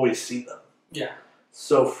always see them. Yeah.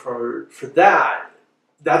 So for that,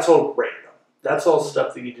 that's all random. That's all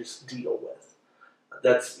stuff that you just deal with.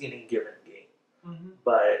 That's any given game. Mm-hmm.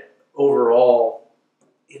 But overall,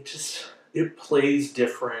 it plays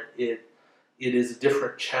different. It is a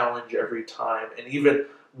different challenge every time, and even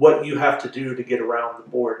what you have to do to get around the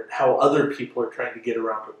board and how other people are trying to get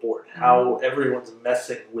around the board, how everyone's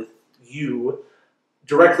messing with you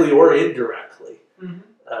directly or indirectly,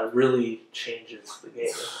 really changes the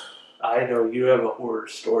game. I know you have a horror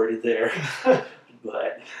story there,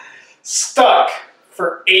 but stuck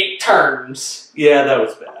for 8 turns. Yeah, that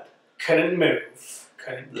was bad. Couldn't move.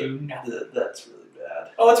 Couldn't do nothing. That's really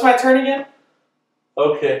bad. Oh, it's my turn again?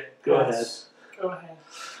 Okay, go ahead. Go ahead.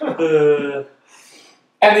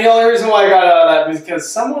 And the only reason why I got out of that was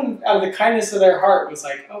because someone, out of the kindness of their heart, was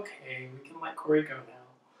like, okay, we can let Cory go now.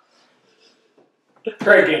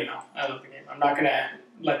 Great game, though. I love the game. I'm not going to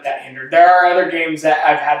let that hinder. There are other games that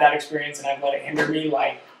I've had that experience and I've let it hinder me,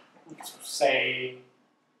 like, say,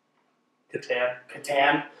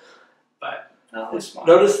 Catan. But that was fun.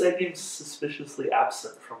 Notice that game's suspiciously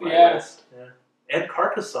absent from my list. Yeah. And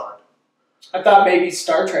Carcassonne. I thought maybe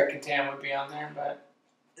Star Trek Catan would be on there, but...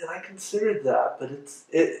 And I considered that, but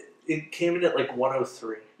it came in at like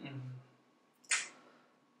 103.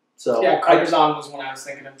 So yeah, Carcassonne was one I was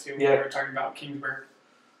thinking of too when we were talking about Kingsburg.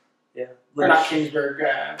 Yeah. Or not Kingsburg,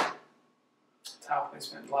 tile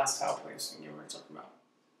placement, the last tile placement you were talking about.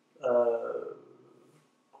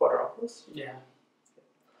 Quadropolis? Yeah.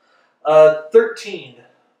 13.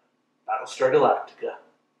 Battlestar Galactica.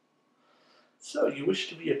 So, you wish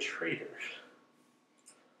to be a traitor.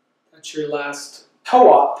 That's your last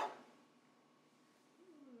co-op.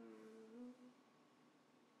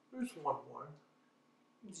 There's one more.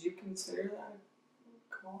 Do you consider that a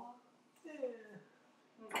co-op? Yeah.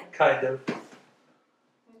 Okay. Kind of.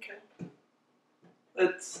 Okay.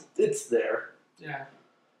 It's there. Yeah.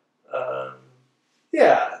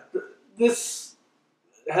 This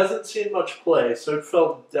hasn't seen much play, so it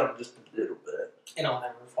fell down just a little bit. It'll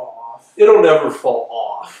never fall off. It'll never fall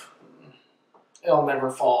off. It'll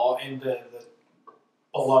never fall into the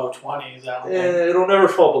below 20s, I don't think. It'll never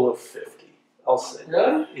fall below 50. I'll say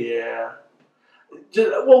really? That. Yeah.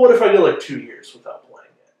 Well, what if I go like 2 years without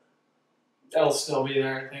playing it? It'll still be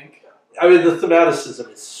there, I think. I mean, the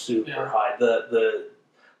thematicism is super high. The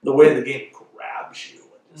way the game grabs you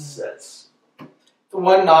and just says, the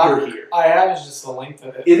one knock you're here. I have is just the length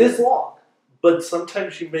of it. It is long, but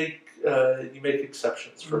sometimes you make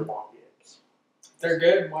exceptions for long games. They're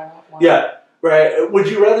good. Why not? Yeah, right. Would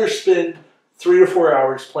you rather spend 3 to 4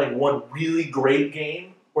 hours playing one really great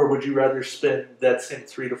game, or would you rather spend that same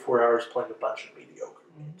 3 to 4 hours playing a bunch of mediocre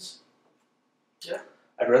games? Yeah.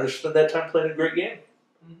 I'd rather spend that time playing a great game.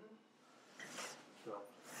 So.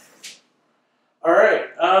 All right.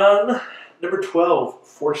 Number 12,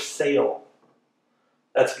 For Sale.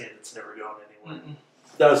 That's a game that's never going anywhere.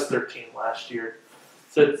 That was 13 last year.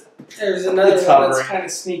 So there's another one that's kind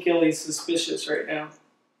of sneakily suspicious right now.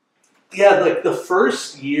 Yeah, like the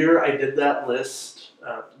first year I did that list,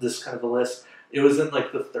 this kind of a list, it was in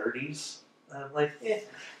like the 30s. And I'm like, eh.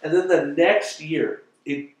 And then the next year,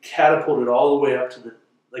 it catapulted all the way up to the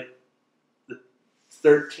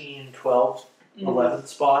 13, 12, 11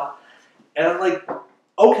 spot. And I'm like,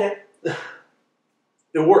 okay.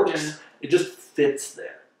 It works. Yeah. It just fits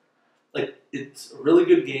there. Like, it's a really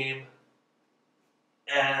good game.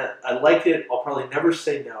 And I like it. I'll probably never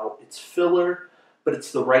say no. It's filler, but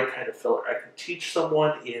it's the right kind of filler. I can teach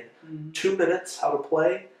someone in 2 minutes how to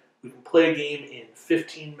play. We can play a game in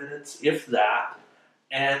 15 minutes, if that.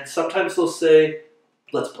 And sometimes they'll say,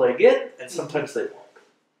 let's play again, and sometimes they won't.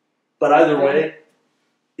 But either way,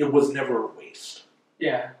 it was never a waste.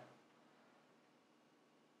 Yeah.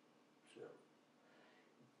 So,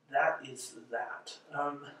 that is that.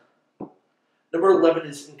 Number 11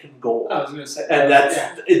 is Ink and Gold. I was going to say. And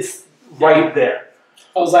it's right there.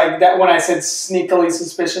 I was like, that when I said sneakily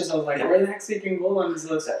suspicious, I was like, where the heck's Ink and Gold on this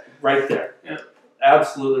list? Right there. Yeah.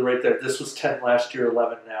 Absolutely right there. This was 10 last year,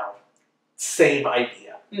 11 now. Same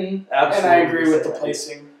idea. Absolutely. And I agree with the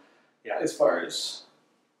placing as far as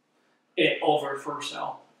it over For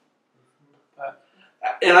Sale.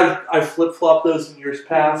 And I've flip-flopped those in years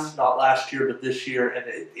past, not last year, but this year, and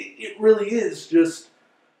it really is just...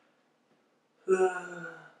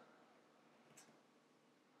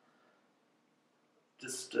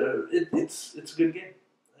 it's a good game.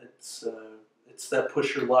 It's that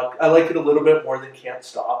push your luck. I like it a little bit more than Can't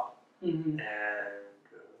Stop, and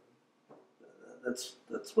that's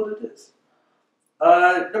what it is.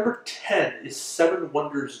 Number 10 is Seven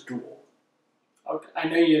Wonders Duel. Okay, I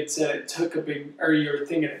know you had said it took a big, or you were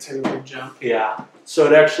thinking it took a big jump. Yeah, so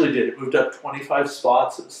it actually did. It moved up 25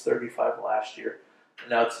 spots. It was 35 last year, and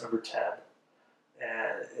now it's number 10.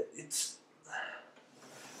 And it's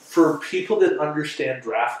for people that understand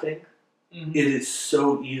drafting. it is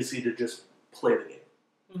so easy to just play the game.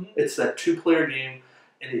 Mm-hmm. It's that 2-player game,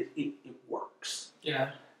 and it works.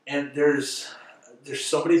 Yeah. And there's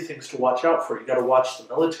so many things to watch out for. You got to watch the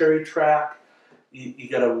military track. You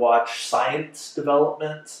got to watch science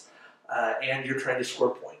developments, and you're trying to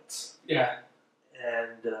score points. Yeah.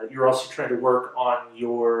 And you're also trying to work on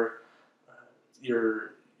your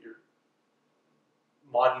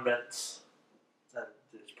monuments.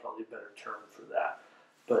 There's probably a better term for that,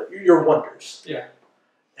 but your wonders. Yeah.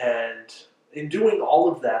 And in doing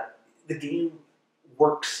all of that, the game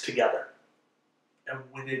works together. And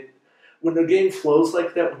when the game flows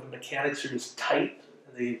like that, when the mechanics are just tight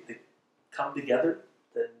and they come together,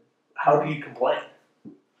 then how do you complain?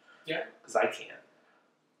 Yeah. Because I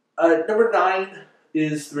can't. Number 9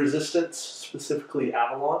 is the Resistance, specifically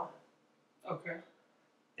Avalon. Okay.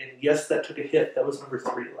 And yes, that took a hit. That was number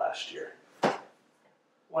 3 last year.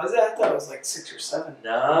 Was it? I thought it was like 6 or 7.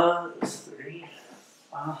 No, it was 3.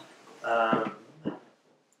 Wow.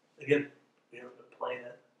 Again, we haven't been playing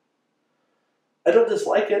it. I don't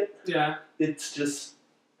dislike it. Yeah. It's just,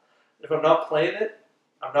 if I'm not playing it,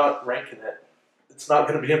 I'm not ranking it. It's not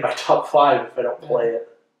going to be in my top 5 if I don't play it.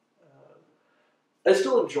 I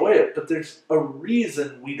still enjoy it, but there's a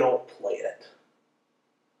reason we don't play it.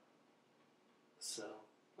 So.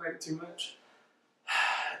 Like too much?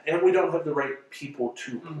 And we don't have the right people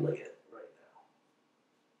to play it right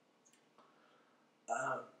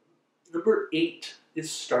now. Number 8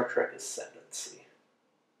 is Star Trek Ascendancy.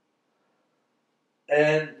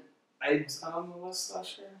 And was that on the list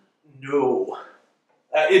last year? No.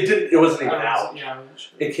 It wasn't even out. Yeah, I'm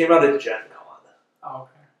sure. It came out at Gen Con. Oh,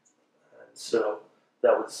 okay. And so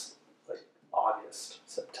that was like August,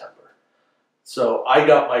 September. So I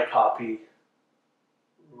got my copy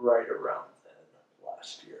right around then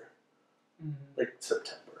last year. Like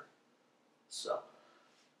September. So,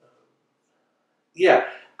 yeah,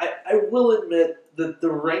 I will admit that the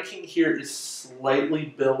ranking here is slightly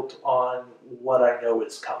built on what I know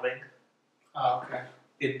is coming. Oh, okay.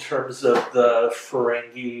 In terms of the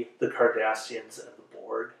Ferengi, the Cardassians, and the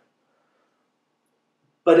Borg.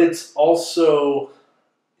 But it's also,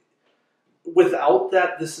 without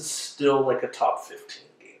that, this is still like a top 15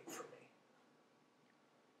 game for me.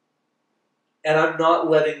 And I'm not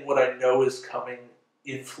letting what I know is coming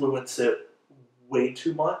influence it way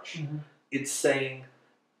too much. Mm-hmm. It's saying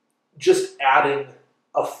just adding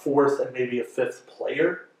a 4th and maybe a 5th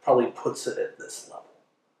player probably puts it at this level.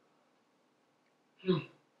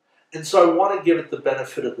 And so I want to give it the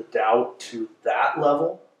benefit of the doubt to that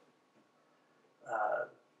level.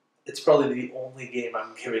 It's probably the only game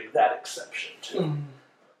I'm giving that exception to.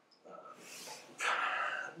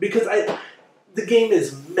 Because the game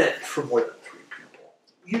is meant for more than 3 people.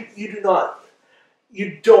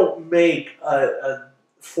 You don't make a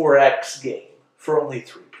 4X game for only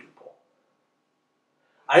 3 people.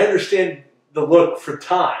 I understand the look for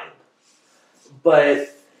time,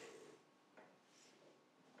 but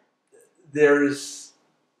there's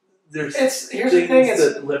things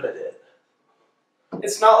that limit it.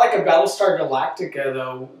 It's not like a Battlestar Galactica,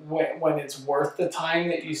 though, when it's worth the time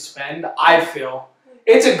that you spend, I feel.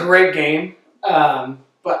 It's a great game,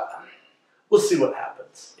 but we'll see what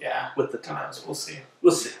happens. Yeah. With the time. We'll see.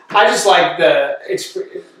 We'll see. I just like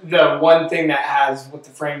the one thing that has with the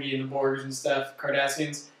Ferengi and the Borgs and stuff,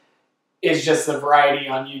 Cardassians, is just the variety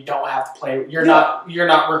on you don't have to play. You're not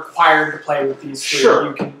required to play with these 3. Sure.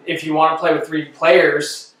 You can, if you want to play with 3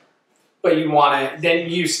 players, but you want to,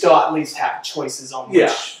 then you still at least have choices on which.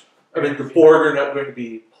 Yeah. I mean, the Borg are not going to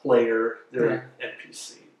be player; they're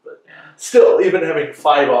NPC. But still, even having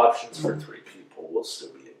 5 options for 3 people will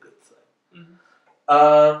still be a good thing.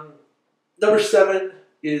 Number 7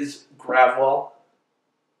 is Gravwell.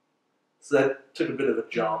 So that took a bit of a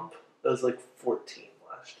jump. That was like 14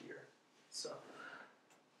 last year. So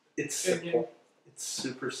it's simple. It's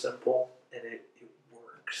super simple, and it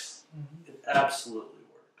works. It absolutely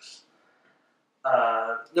works.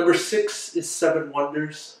 Number 6 is 7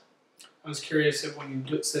 Wonders. I was curious if when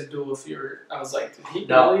you said Duel Fury, I was like, did he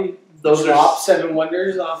really drop 7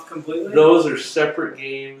 Wonders off completely? Those are separate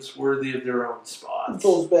games worthy of their own spots.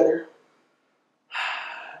 Duel's better.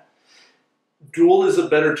 Duel is a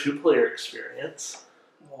better 2-player experience.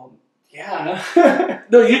 Well, yeah.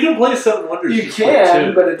 No, you can play 7 Wonders. You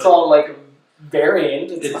can, but it's all like a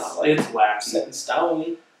variant. It's not like it's wacky. Set in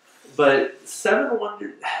stone. But 7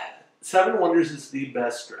 Wonders is the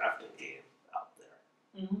best drafting game out there.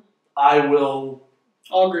 I'll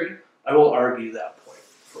agree. I will argue that point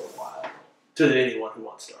for a while to anyone who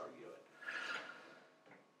wants to argue it.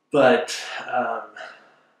 But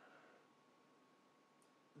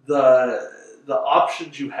the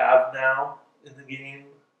options you have now in the game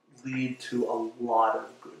lead to a lot of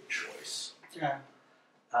good choice. Yeah.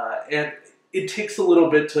 And it takes a little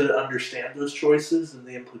bit to understand those choices and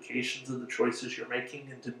the implications of the choices you're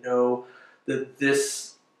making, and to know that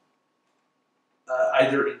this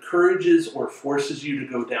either encourages or forces you to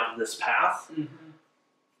go down this path,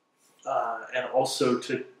 and also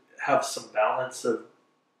to have some balance of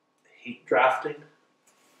hate drafting.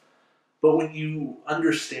 But when you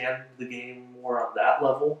understand the game more on that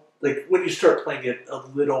level, like when you start playing it a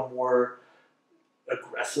little more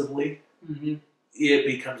aggressively, it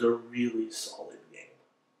becomes a really solid game.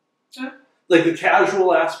 Yeah. Like the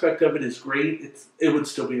casual aspect of it is great. It would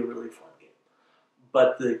still be a really fun game.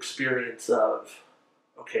 But the experience of,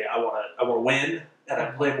 okay, I want to win, and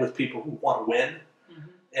I'm playing with people who want to win,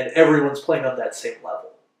 and everyone's playing on that same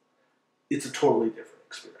level. It's a totally different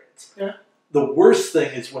experience. Yeah. The worst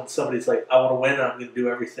thing is when somebody's like, I want to win, and I'm going to do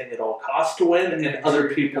everything at all costs to win, and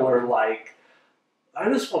other people are like, I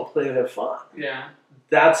just want to play and have fun. Yeah.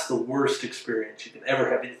 That's the worst experience you can ever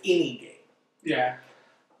have in any game. Yeah.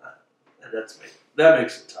 And that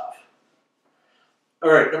makes it tough.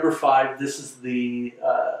 All right, number 5. This is the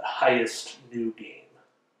highest new game.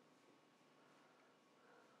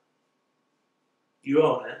 You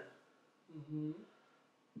own it.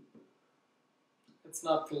 It's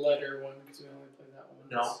not the letter one, because we only play that one.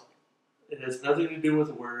 No. It has nothing to do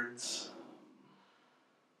with words.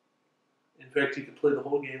 In fact, you can play the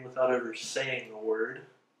whole game without ever saying a word.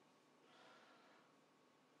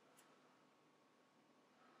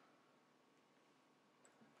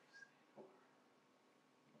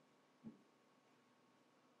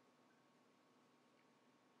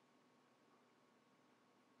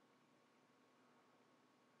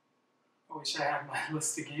 I wish I had my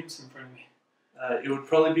list of games in front of me. It would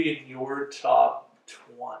probably be in your top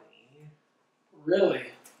 20.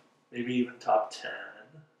 Really? Maybe even top 10.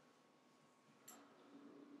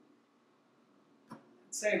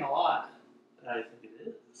 It's saying a lot. I think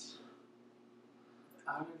it is.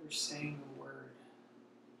 Without ever saying a word.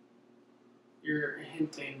 You're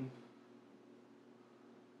hinting.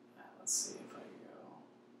 Let's see if I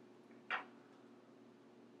go.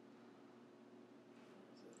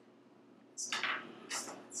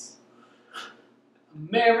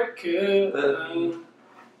 America.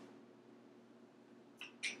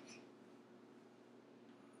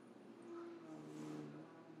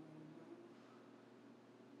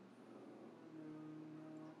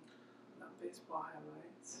 Not baseball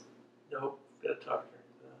highlights. Nope, gotta talk during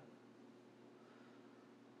that.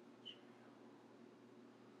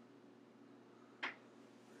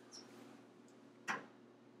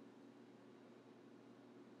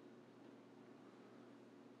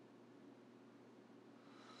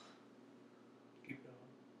 Keep going.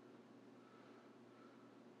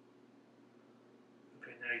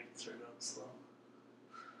 Okay, now you can start going slow.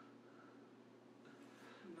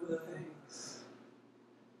 No thanks.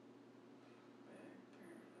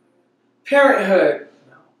 Parenthood.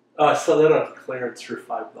 No. Oh, I saw that on clearance for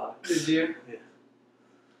 $5. Did you? Yeah.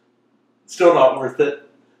 Still not worth it.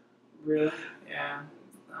 Really? Yeah.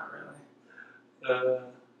 Not really.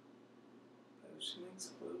 Ocean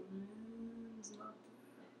explosions. Not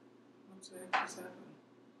there. What the heck just happened?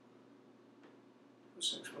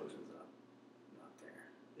 Ocean explosions up. Not there.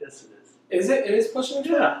 Yes, it is. Is it? It is pushing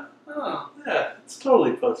explosion? Yeah. Oh. Yeah, it's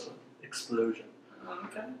totally post-explosion.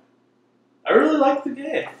 Okay. I really like the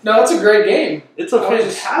game. No, it's a great game. It's a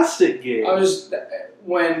fantastic game.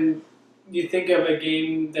 When you think of a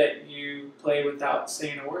game that you play without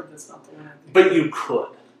saying a word, that's not the one I think. But you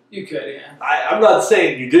could. You could, yeah. I'm not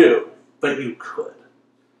saying you do, but you could.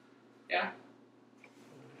 Yeah.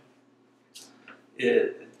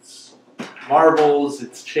 It's marbles,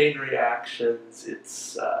 it's chain reactions,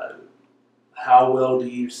 it's how well do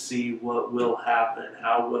you see what will happen,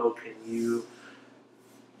 how well can you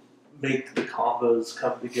make the combos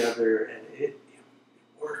come together, and it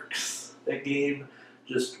works. That game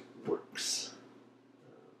just works.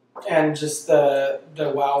 And just the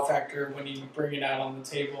wow factor when you bring it out on the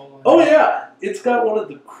table. Oh yeah, it's got one of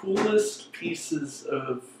the coolest pieces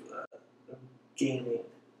of gaming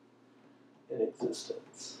in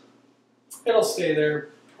existence. It'll stay there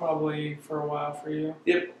probably for a while for you.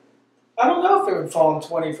 Yep. I don't know if it would fall in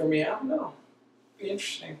 20 for me. I don't know. It'd be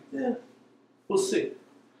interesting. Yeah, we'll see.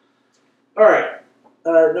 All right,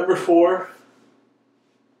 number 4.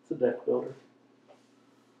 It's a deck builder.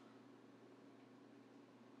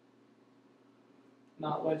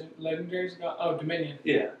 Not legendaries. Oh, Dominion.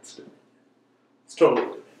 Yeah, it's Dominion. It's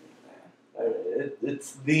totally Dominion.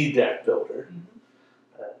 It's the deck builder.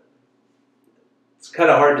 Mm-hmm. It's kind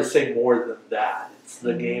of hard to say more than that. It's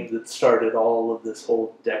the game that started all of this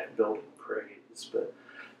whole deck building craze, but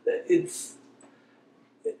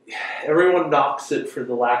everyone knocks it for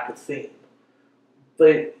the lack of theme.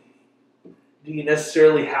 But do you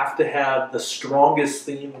necessarily have to have the strongest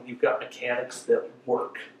theme when you've got mechanics that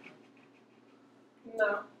work?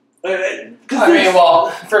 No.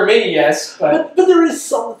 Well, for me, yes, but there is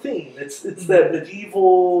some theme. It's that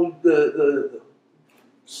medieval, the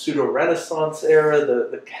pseudo-Renaissance era,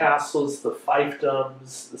 the castles, the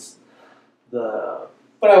fiefdoms, the.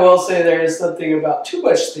 But I will say there is something about too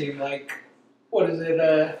much theme, like what is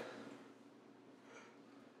it?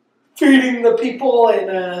 Feeding the people in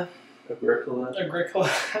Agricola.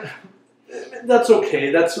 That's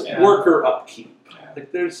okay. That's worker upkeep. Yeah.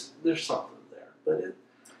 Like there's something there, but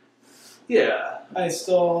I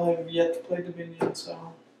still have yet to play Dominion,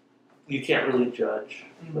 so you can't really judge,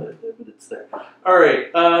 but it's there. All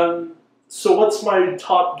right. So what's my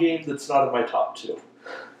top game that's not in my top 2?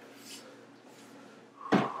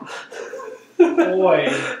 Boy.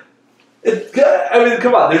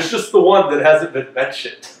 Come on. There's just the one that hasn't been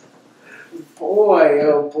mentioned. Boy,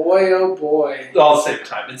 oh boy, oh boy. I'll save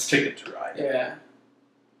time. It's Ticket to Ride. Yeah.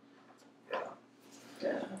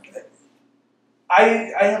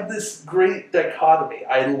 I have this great dichotomy.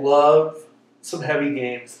 I love some heavy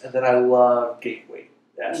games, and then I love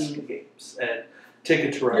gateway-esque games. And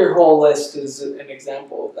Ticket to Ride. Your whole list is an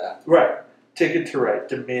example of that. Right. Ticket to Ride,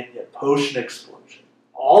 Dominion, Potion Explosion.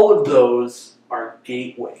 All of those are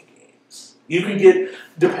gateway games. You can get,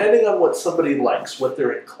 depending on what somebody likes, what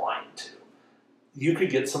they're inclined to, you could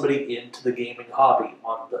get somebody into the gaming hobby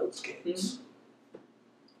on those games.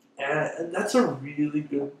 And that's a really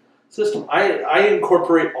good system. I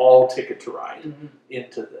incorporate all Ticket to Ride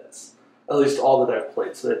into this, at least all that I've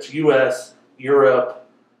played. So that's US, Europe,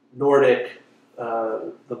 Nordic,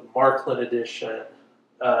 the Markland edition,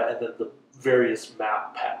 and then the various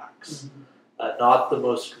map packs. Not the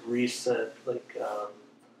most recent, like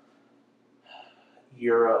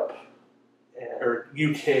Europe or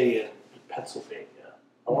UK and Pennsylvania.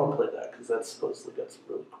 I want to play that because that's supposedly got some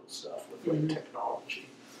really cool stuff with like technology.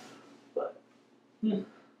 But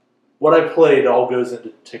what I played all goes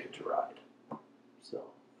into Ticket to Ride, so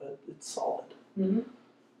it's solid.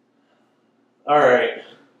 All right,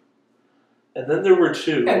 and then there were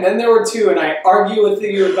 2. And I argue with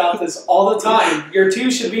you about this all the time. Your 2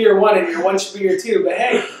 should be your 1, and your 1 should be your 2. But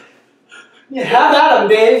hey, you have at them,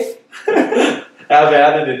 Dave. Have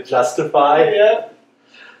at it and justify. Yeah.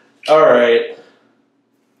 All right.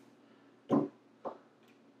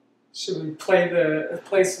 Should we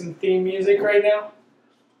play some theme music right now?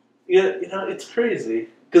 Yeah, it's crazy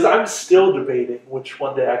because I'm still debating which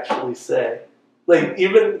one to actually say. Like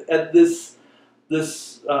even at this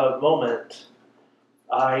moment,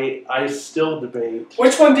 I still debate.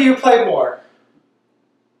 Which one do you play more?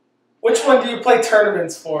 Which one do you play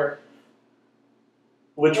tournaments for?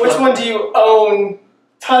 Which one do you own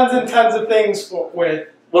tons and tons of things with?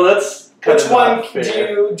 Well, that's which one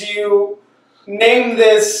do you name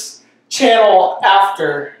this channel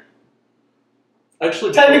after?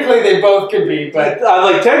 Actually, technically they both could be, but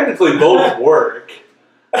technically both work.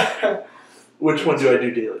 Which one do I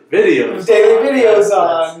do daily videos? Daily videos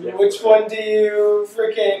on. Which one do you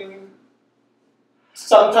freaking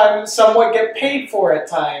somewhat get paid for at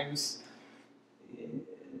times?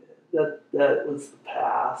 That was the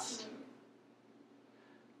past.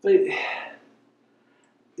 But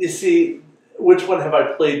you see, which one have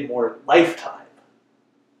I played more lifetime?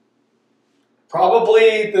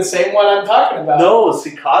 Probably the same one I'm talking about. No,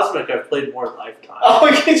 see, Cosmic I've played more lifetime. Oh,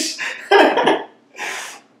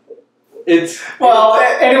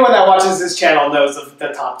 anyone that watches this channel knows of the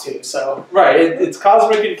top 2, so. Right, it's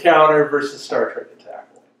Cosmic Encounter versus Star Trek Attack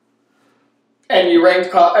Wing. And you ranked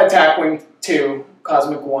Attack Wing 2,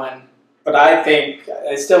 Cosmic 1. But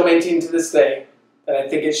I still maintain to this day that I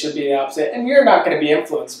think it should be the opposite. And you're not going to be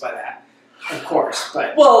influenced by that, of course.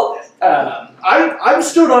 But I'm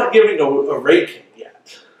still not giving a ranking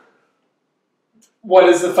yet. What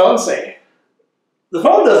does the phone say? The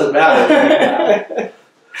phone doesn't matter.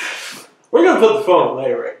 We're going to put the phone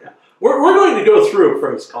away right now. We're going to go through a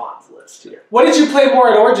pros cons list here. What did you play more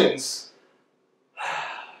at Origins?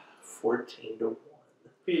 14-1.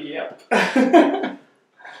 Yep.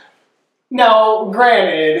 Now,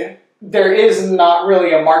 granted, there is not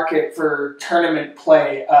really a market for tournament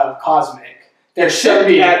play of Cosmic. There should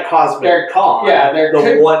be at Cosmic Con. Yeah,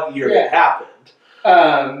 the 1 year it happened.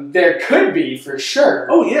 There could be for sure.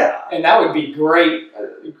 Oh yeah, and that would be great,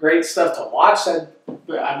 great stuff to watch.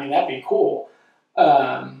 That'd be cool.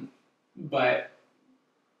 But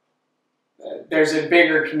there's a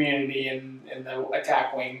bigger community in the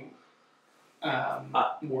attack wing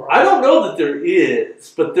world. I don't know that there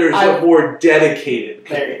is, but there's a more dedicated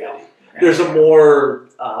community. There you go. There's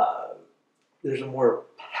a more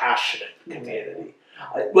passionate community.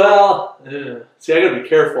 See, I gotta be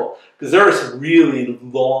careful because there are some really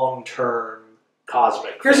long-term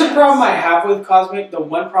Cosmic. Here's a problem I have with Cosmic. The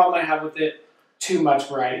one problem I have with it: too much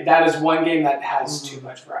variety. That is one game that has too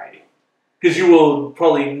much variety. Because you will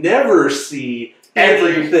probably never see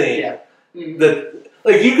everything that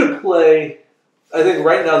you could play. I think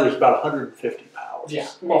right now there's about 150 powers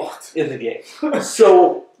in the game.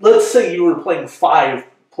 So let's say you were playing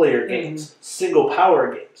 5-player games, single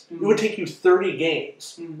power games. It would take you 30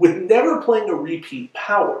 games with never playing a repeat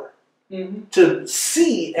power to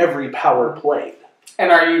see every power played.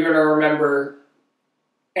 And are you going to remember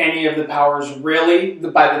any of the powers really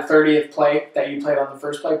by the 30th play that you played on the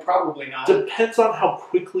first play? Probably not. Depends on how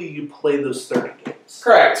quickly you play those 30 games.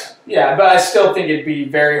 Correct. Yeah, but I still think it'd be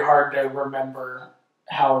very hard to remember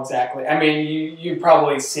how exactly. I mean, you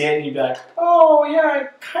probably see it and you'd be like, oh, yeah, I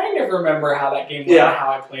kind of remember how that game went and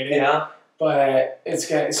how I played it. Yeah. But it's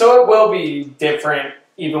good. So it will be different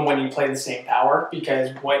even when you play the same power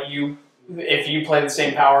because if you play the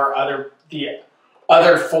same power, the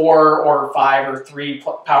other 4 or 5 or 3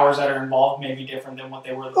 powers that are involved may be different than what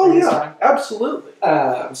they were the previous time. Absolutely.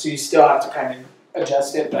 So you still have to kind of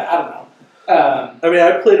adjust it, but I don't know. I mean,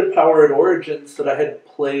 I played a power at Origins that I had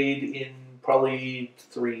played in probably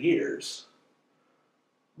 3 years.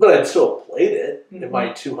 But I'd still played it in my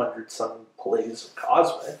 200-some plays of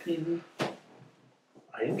Cosmic.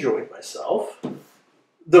 I enjoyed myself.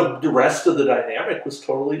 The rest of the dynamic was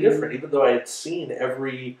totally different, even though I had seen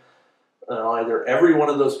either every one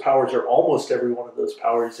of those powers or almost every one of those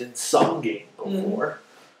powers in some game before.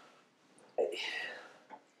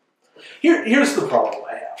 Here's the problem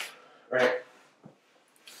I have, right?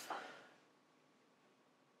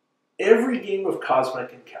 Every game of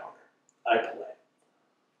Cosmic Encounter I play,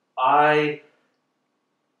 I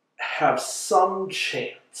have some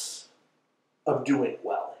chance of doing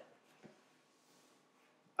well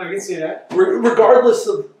in. I can see that. Regardless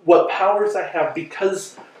of what powers I have,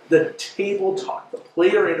 because the table talk, the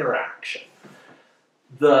player interaction,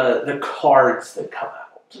 the cards that come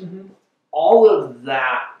out, all of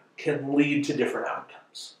that can lead to different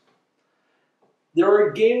outcomes. There are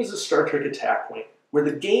games of Star Trek Attack Wing where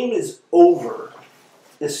the game is over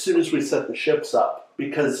as soon as we set the ships up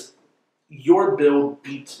because your build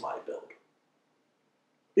beats my build.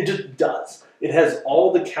 It just does. It has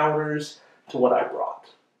all the counters to what I brought.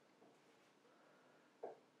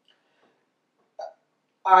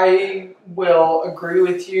 I will agree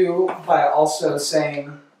with you by also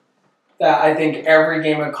saying that I think every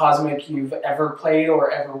game of Cosmic you've ever played or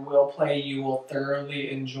ever will play, you will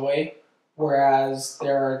thoroughly enjoy, whereas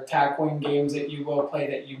there are Attack Wing games that you will play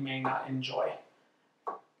that you may not enjoy.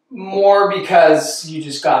 More because you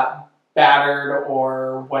just got battered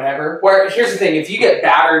or whatever. Where here's the thing, if you get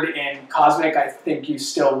battered in Cosmic, I think you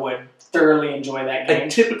still would thoroughly enjoy that game. I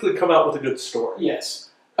typically come out with a good story. Yes.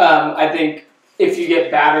 I think if you get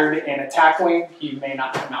battered in Attack Wing, you may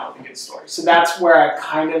not come out with a good story. So that's where I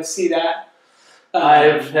kind of see that.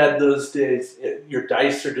 I've had those days. Your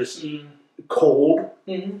dice are just cold,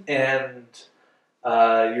 and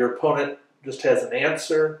your opponent just has an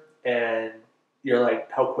answer, and you're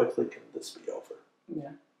like, how quickly can this be over? Yeah.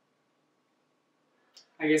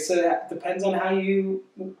 I guess that depends on how you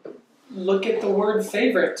look at the word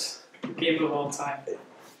favorite game of all time.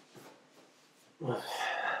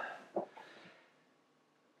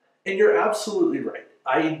 And you're absolutely right.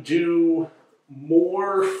 I do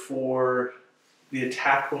more for the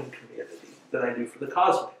Attack Wing community than I do for the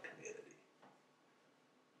Cosmic community.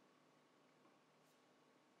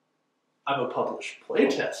 I'm a published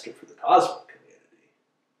playtester for the Cosmic community,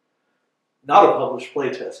 not a published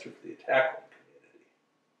playtester for the Attack Wing community.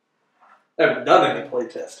 I haven't done any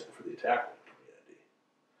playtesting for the Attack Wing community.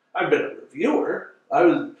 I've been a reviewer.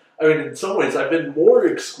 In some ways, I've been more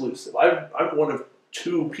exclusive. I'm one of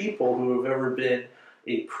 2 people who have ever been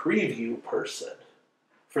a preview person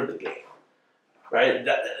for the game, right?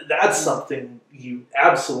 That's something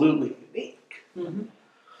absolutely unique.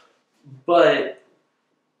 But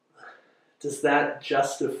does that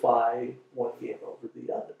justify one game over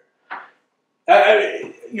the other?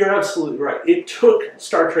 You're absolutely right. It took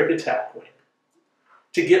Star Trek Attack Wing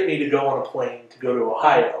to get me to go on a plane to go to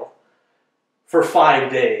Ohio for 5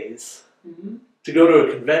 days to go to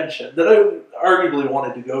a convention that I arguably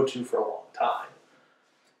wanted to go to for a long time.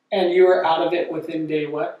 And you were out of it within day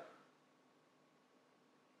what?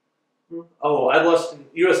 Oh, I lost in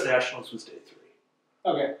U.S. Nationals was day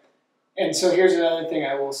 3. Okay. And so here's another thing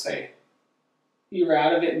I will say. You were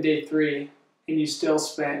out of it in day 3, and you still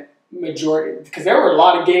spent majority, because there were a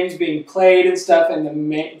lot of games being played and stuff, and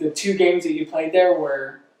the 2 games that you played there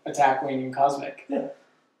were Attack Wing and Cosmic. Yeah.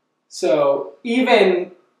 So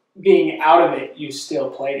even being out of it, you still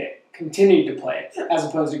played it, continued to play it, as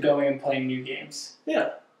opposed to going and playing new games.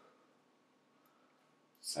 Yeah.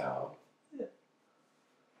 So,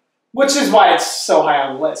 which is why it's so high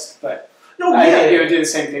on the list, but I think you would do the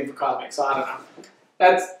same thing for Cosmic, so I don't know.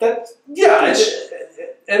 That's yeah,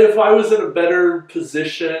 and if I was in a better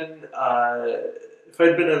position, if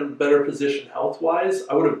I'd been in a better position health-wise,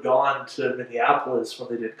 I would have gone to Minneapolis when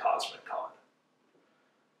they did Cosmic Con.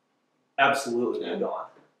 Absolutely would have gone.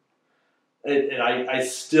 And I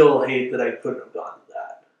still hate that I couldn't have gone to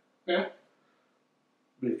that. Yeah.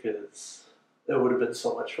 Because it would have been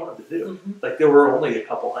so much fun to do. Mm-hmm. Like, there were only a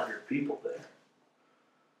couple hundred people there.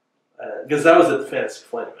 Because that was at the Fantasy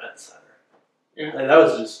Flight Event Center. Yeah. And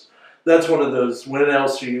that's one of those, when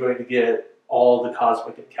else are you going to get all the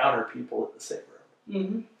Cosmic Encounter people in the same room?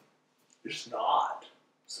 Mm-hmm. You're just not.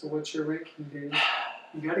 So what's your ranking, dude?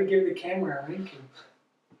 You gotta give the camera a ranking.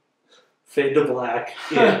 Fade to black.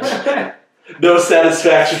 Yeah. No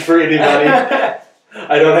satisfaction for anybody.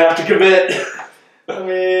 I don't have to commit. I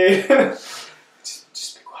mean,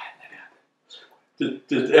 just be quiet and let it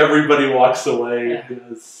happen. Everybody walks away and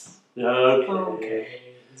goes, okay.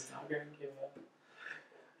 He's not going to give up.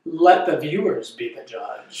 Let the viewers be the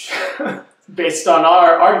judge. Based on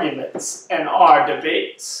our arguments and our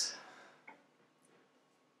debates.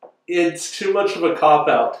 It's too much of a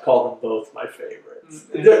cop-out to call them both my favorites.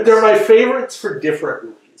 They're my favorites for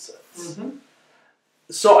different reasons. Mm-hmm.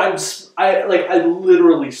 So I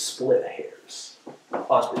literally split hairs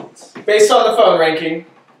on these. Based on the phone ranking.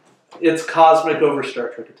 It's Cosmic over Star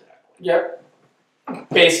Trek Attack. Yep.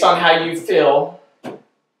 Based on how you feel.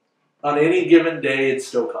 On any given day, it's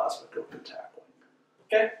still Cosmic over Attack Wing.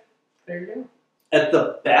 Okay. There you go. At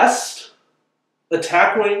the best,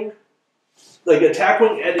 Attack Wing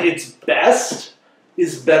at its best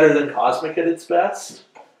is better than Cosmic at its best.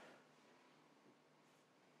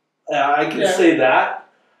 I can say that.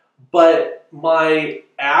 But my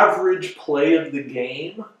average play of the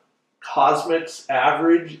game, Cosmic's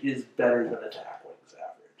average is better than Attack Wing's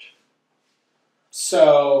average.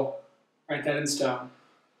 So, write that in stone.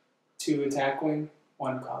 2 Attack Wing,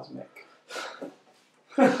 1 Cosmic.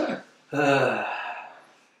 That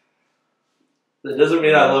doesn't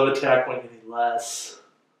mean I love Attack Wing any less.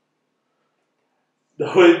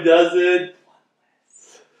 No, it doesn't.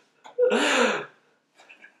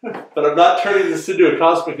 But I'm not turning this into a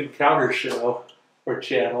Cosmic Encounter show or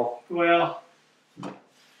channel. Well,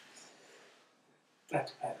 that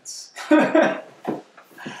depends. I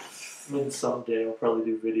mean, someday I'll probably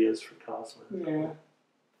do videos for Cosmic. Yeah.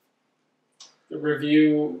 The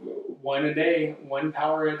review 1 a day, 1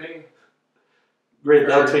 power a day. Great,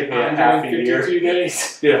 that'll take me a half a year. 152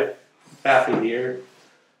 days. Yeah, half a year.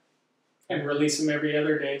 And release them every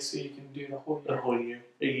other day so you can do the whole year. The whole year.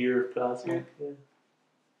 A year of Cosmic. Yeah.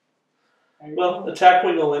 Yeah. Well, Attack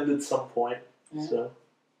Wing will end at some point, yeah. so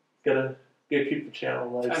gotta keep the channel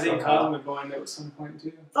alive. I think Cosmic will end at some point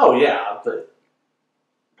too. Oh yeah, but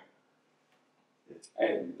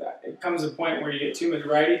it comes a point where you get too much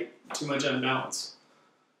variety, too much unbalance.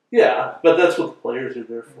 yeah, but that's what the players are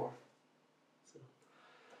there for. So.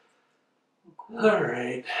 Cool. All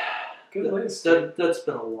right, Good list. That's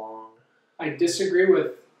been a long. I disagree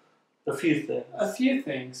with a few things. A few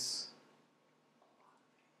things.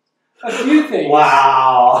 A few things.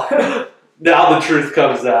 Wow. Now the truth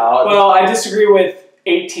comes out. Well, I disagree with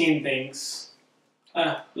 18 things.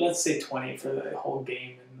 Let's say 20 for the whole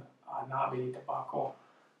game and Navi debacle.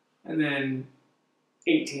 And then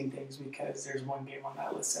 18 things because there's one game on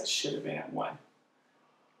that list that should have been at 1.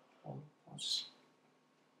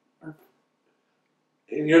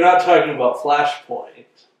 And you're not talking about Flashpoint.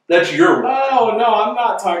 That's your one. Oh, no, I'm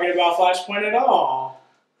not talking about Flashpoint at all.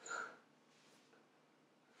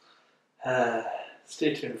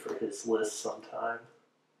 Stay tuned for his list sometime.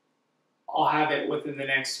 I'll have it within the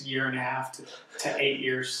next 1.5 to 8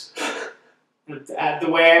 years. At the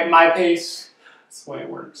way at my pace, that's the way it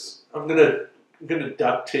works. I'm gonna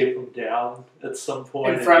duct tape him down at some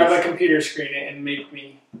point. In front of a computer screen and make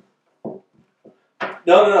me.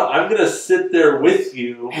 No. I'm gonna sit there with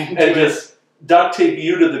you and just duct tape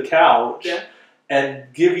you to the couch and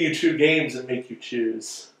give you 2 games and make you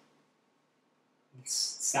choose.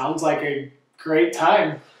 Sounds like a great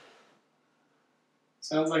time.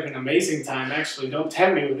 Sounds like an amazing time, actually. Don't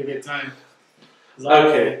tempt me with a good time.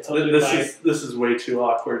 Okay, this is way too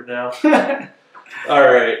awkward now. All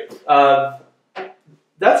right.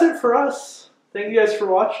 That's that's it for us. Thank you guys for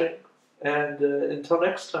watching. And until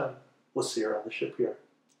next time, we'll see you around the ship here.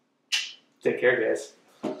 Take care, guys.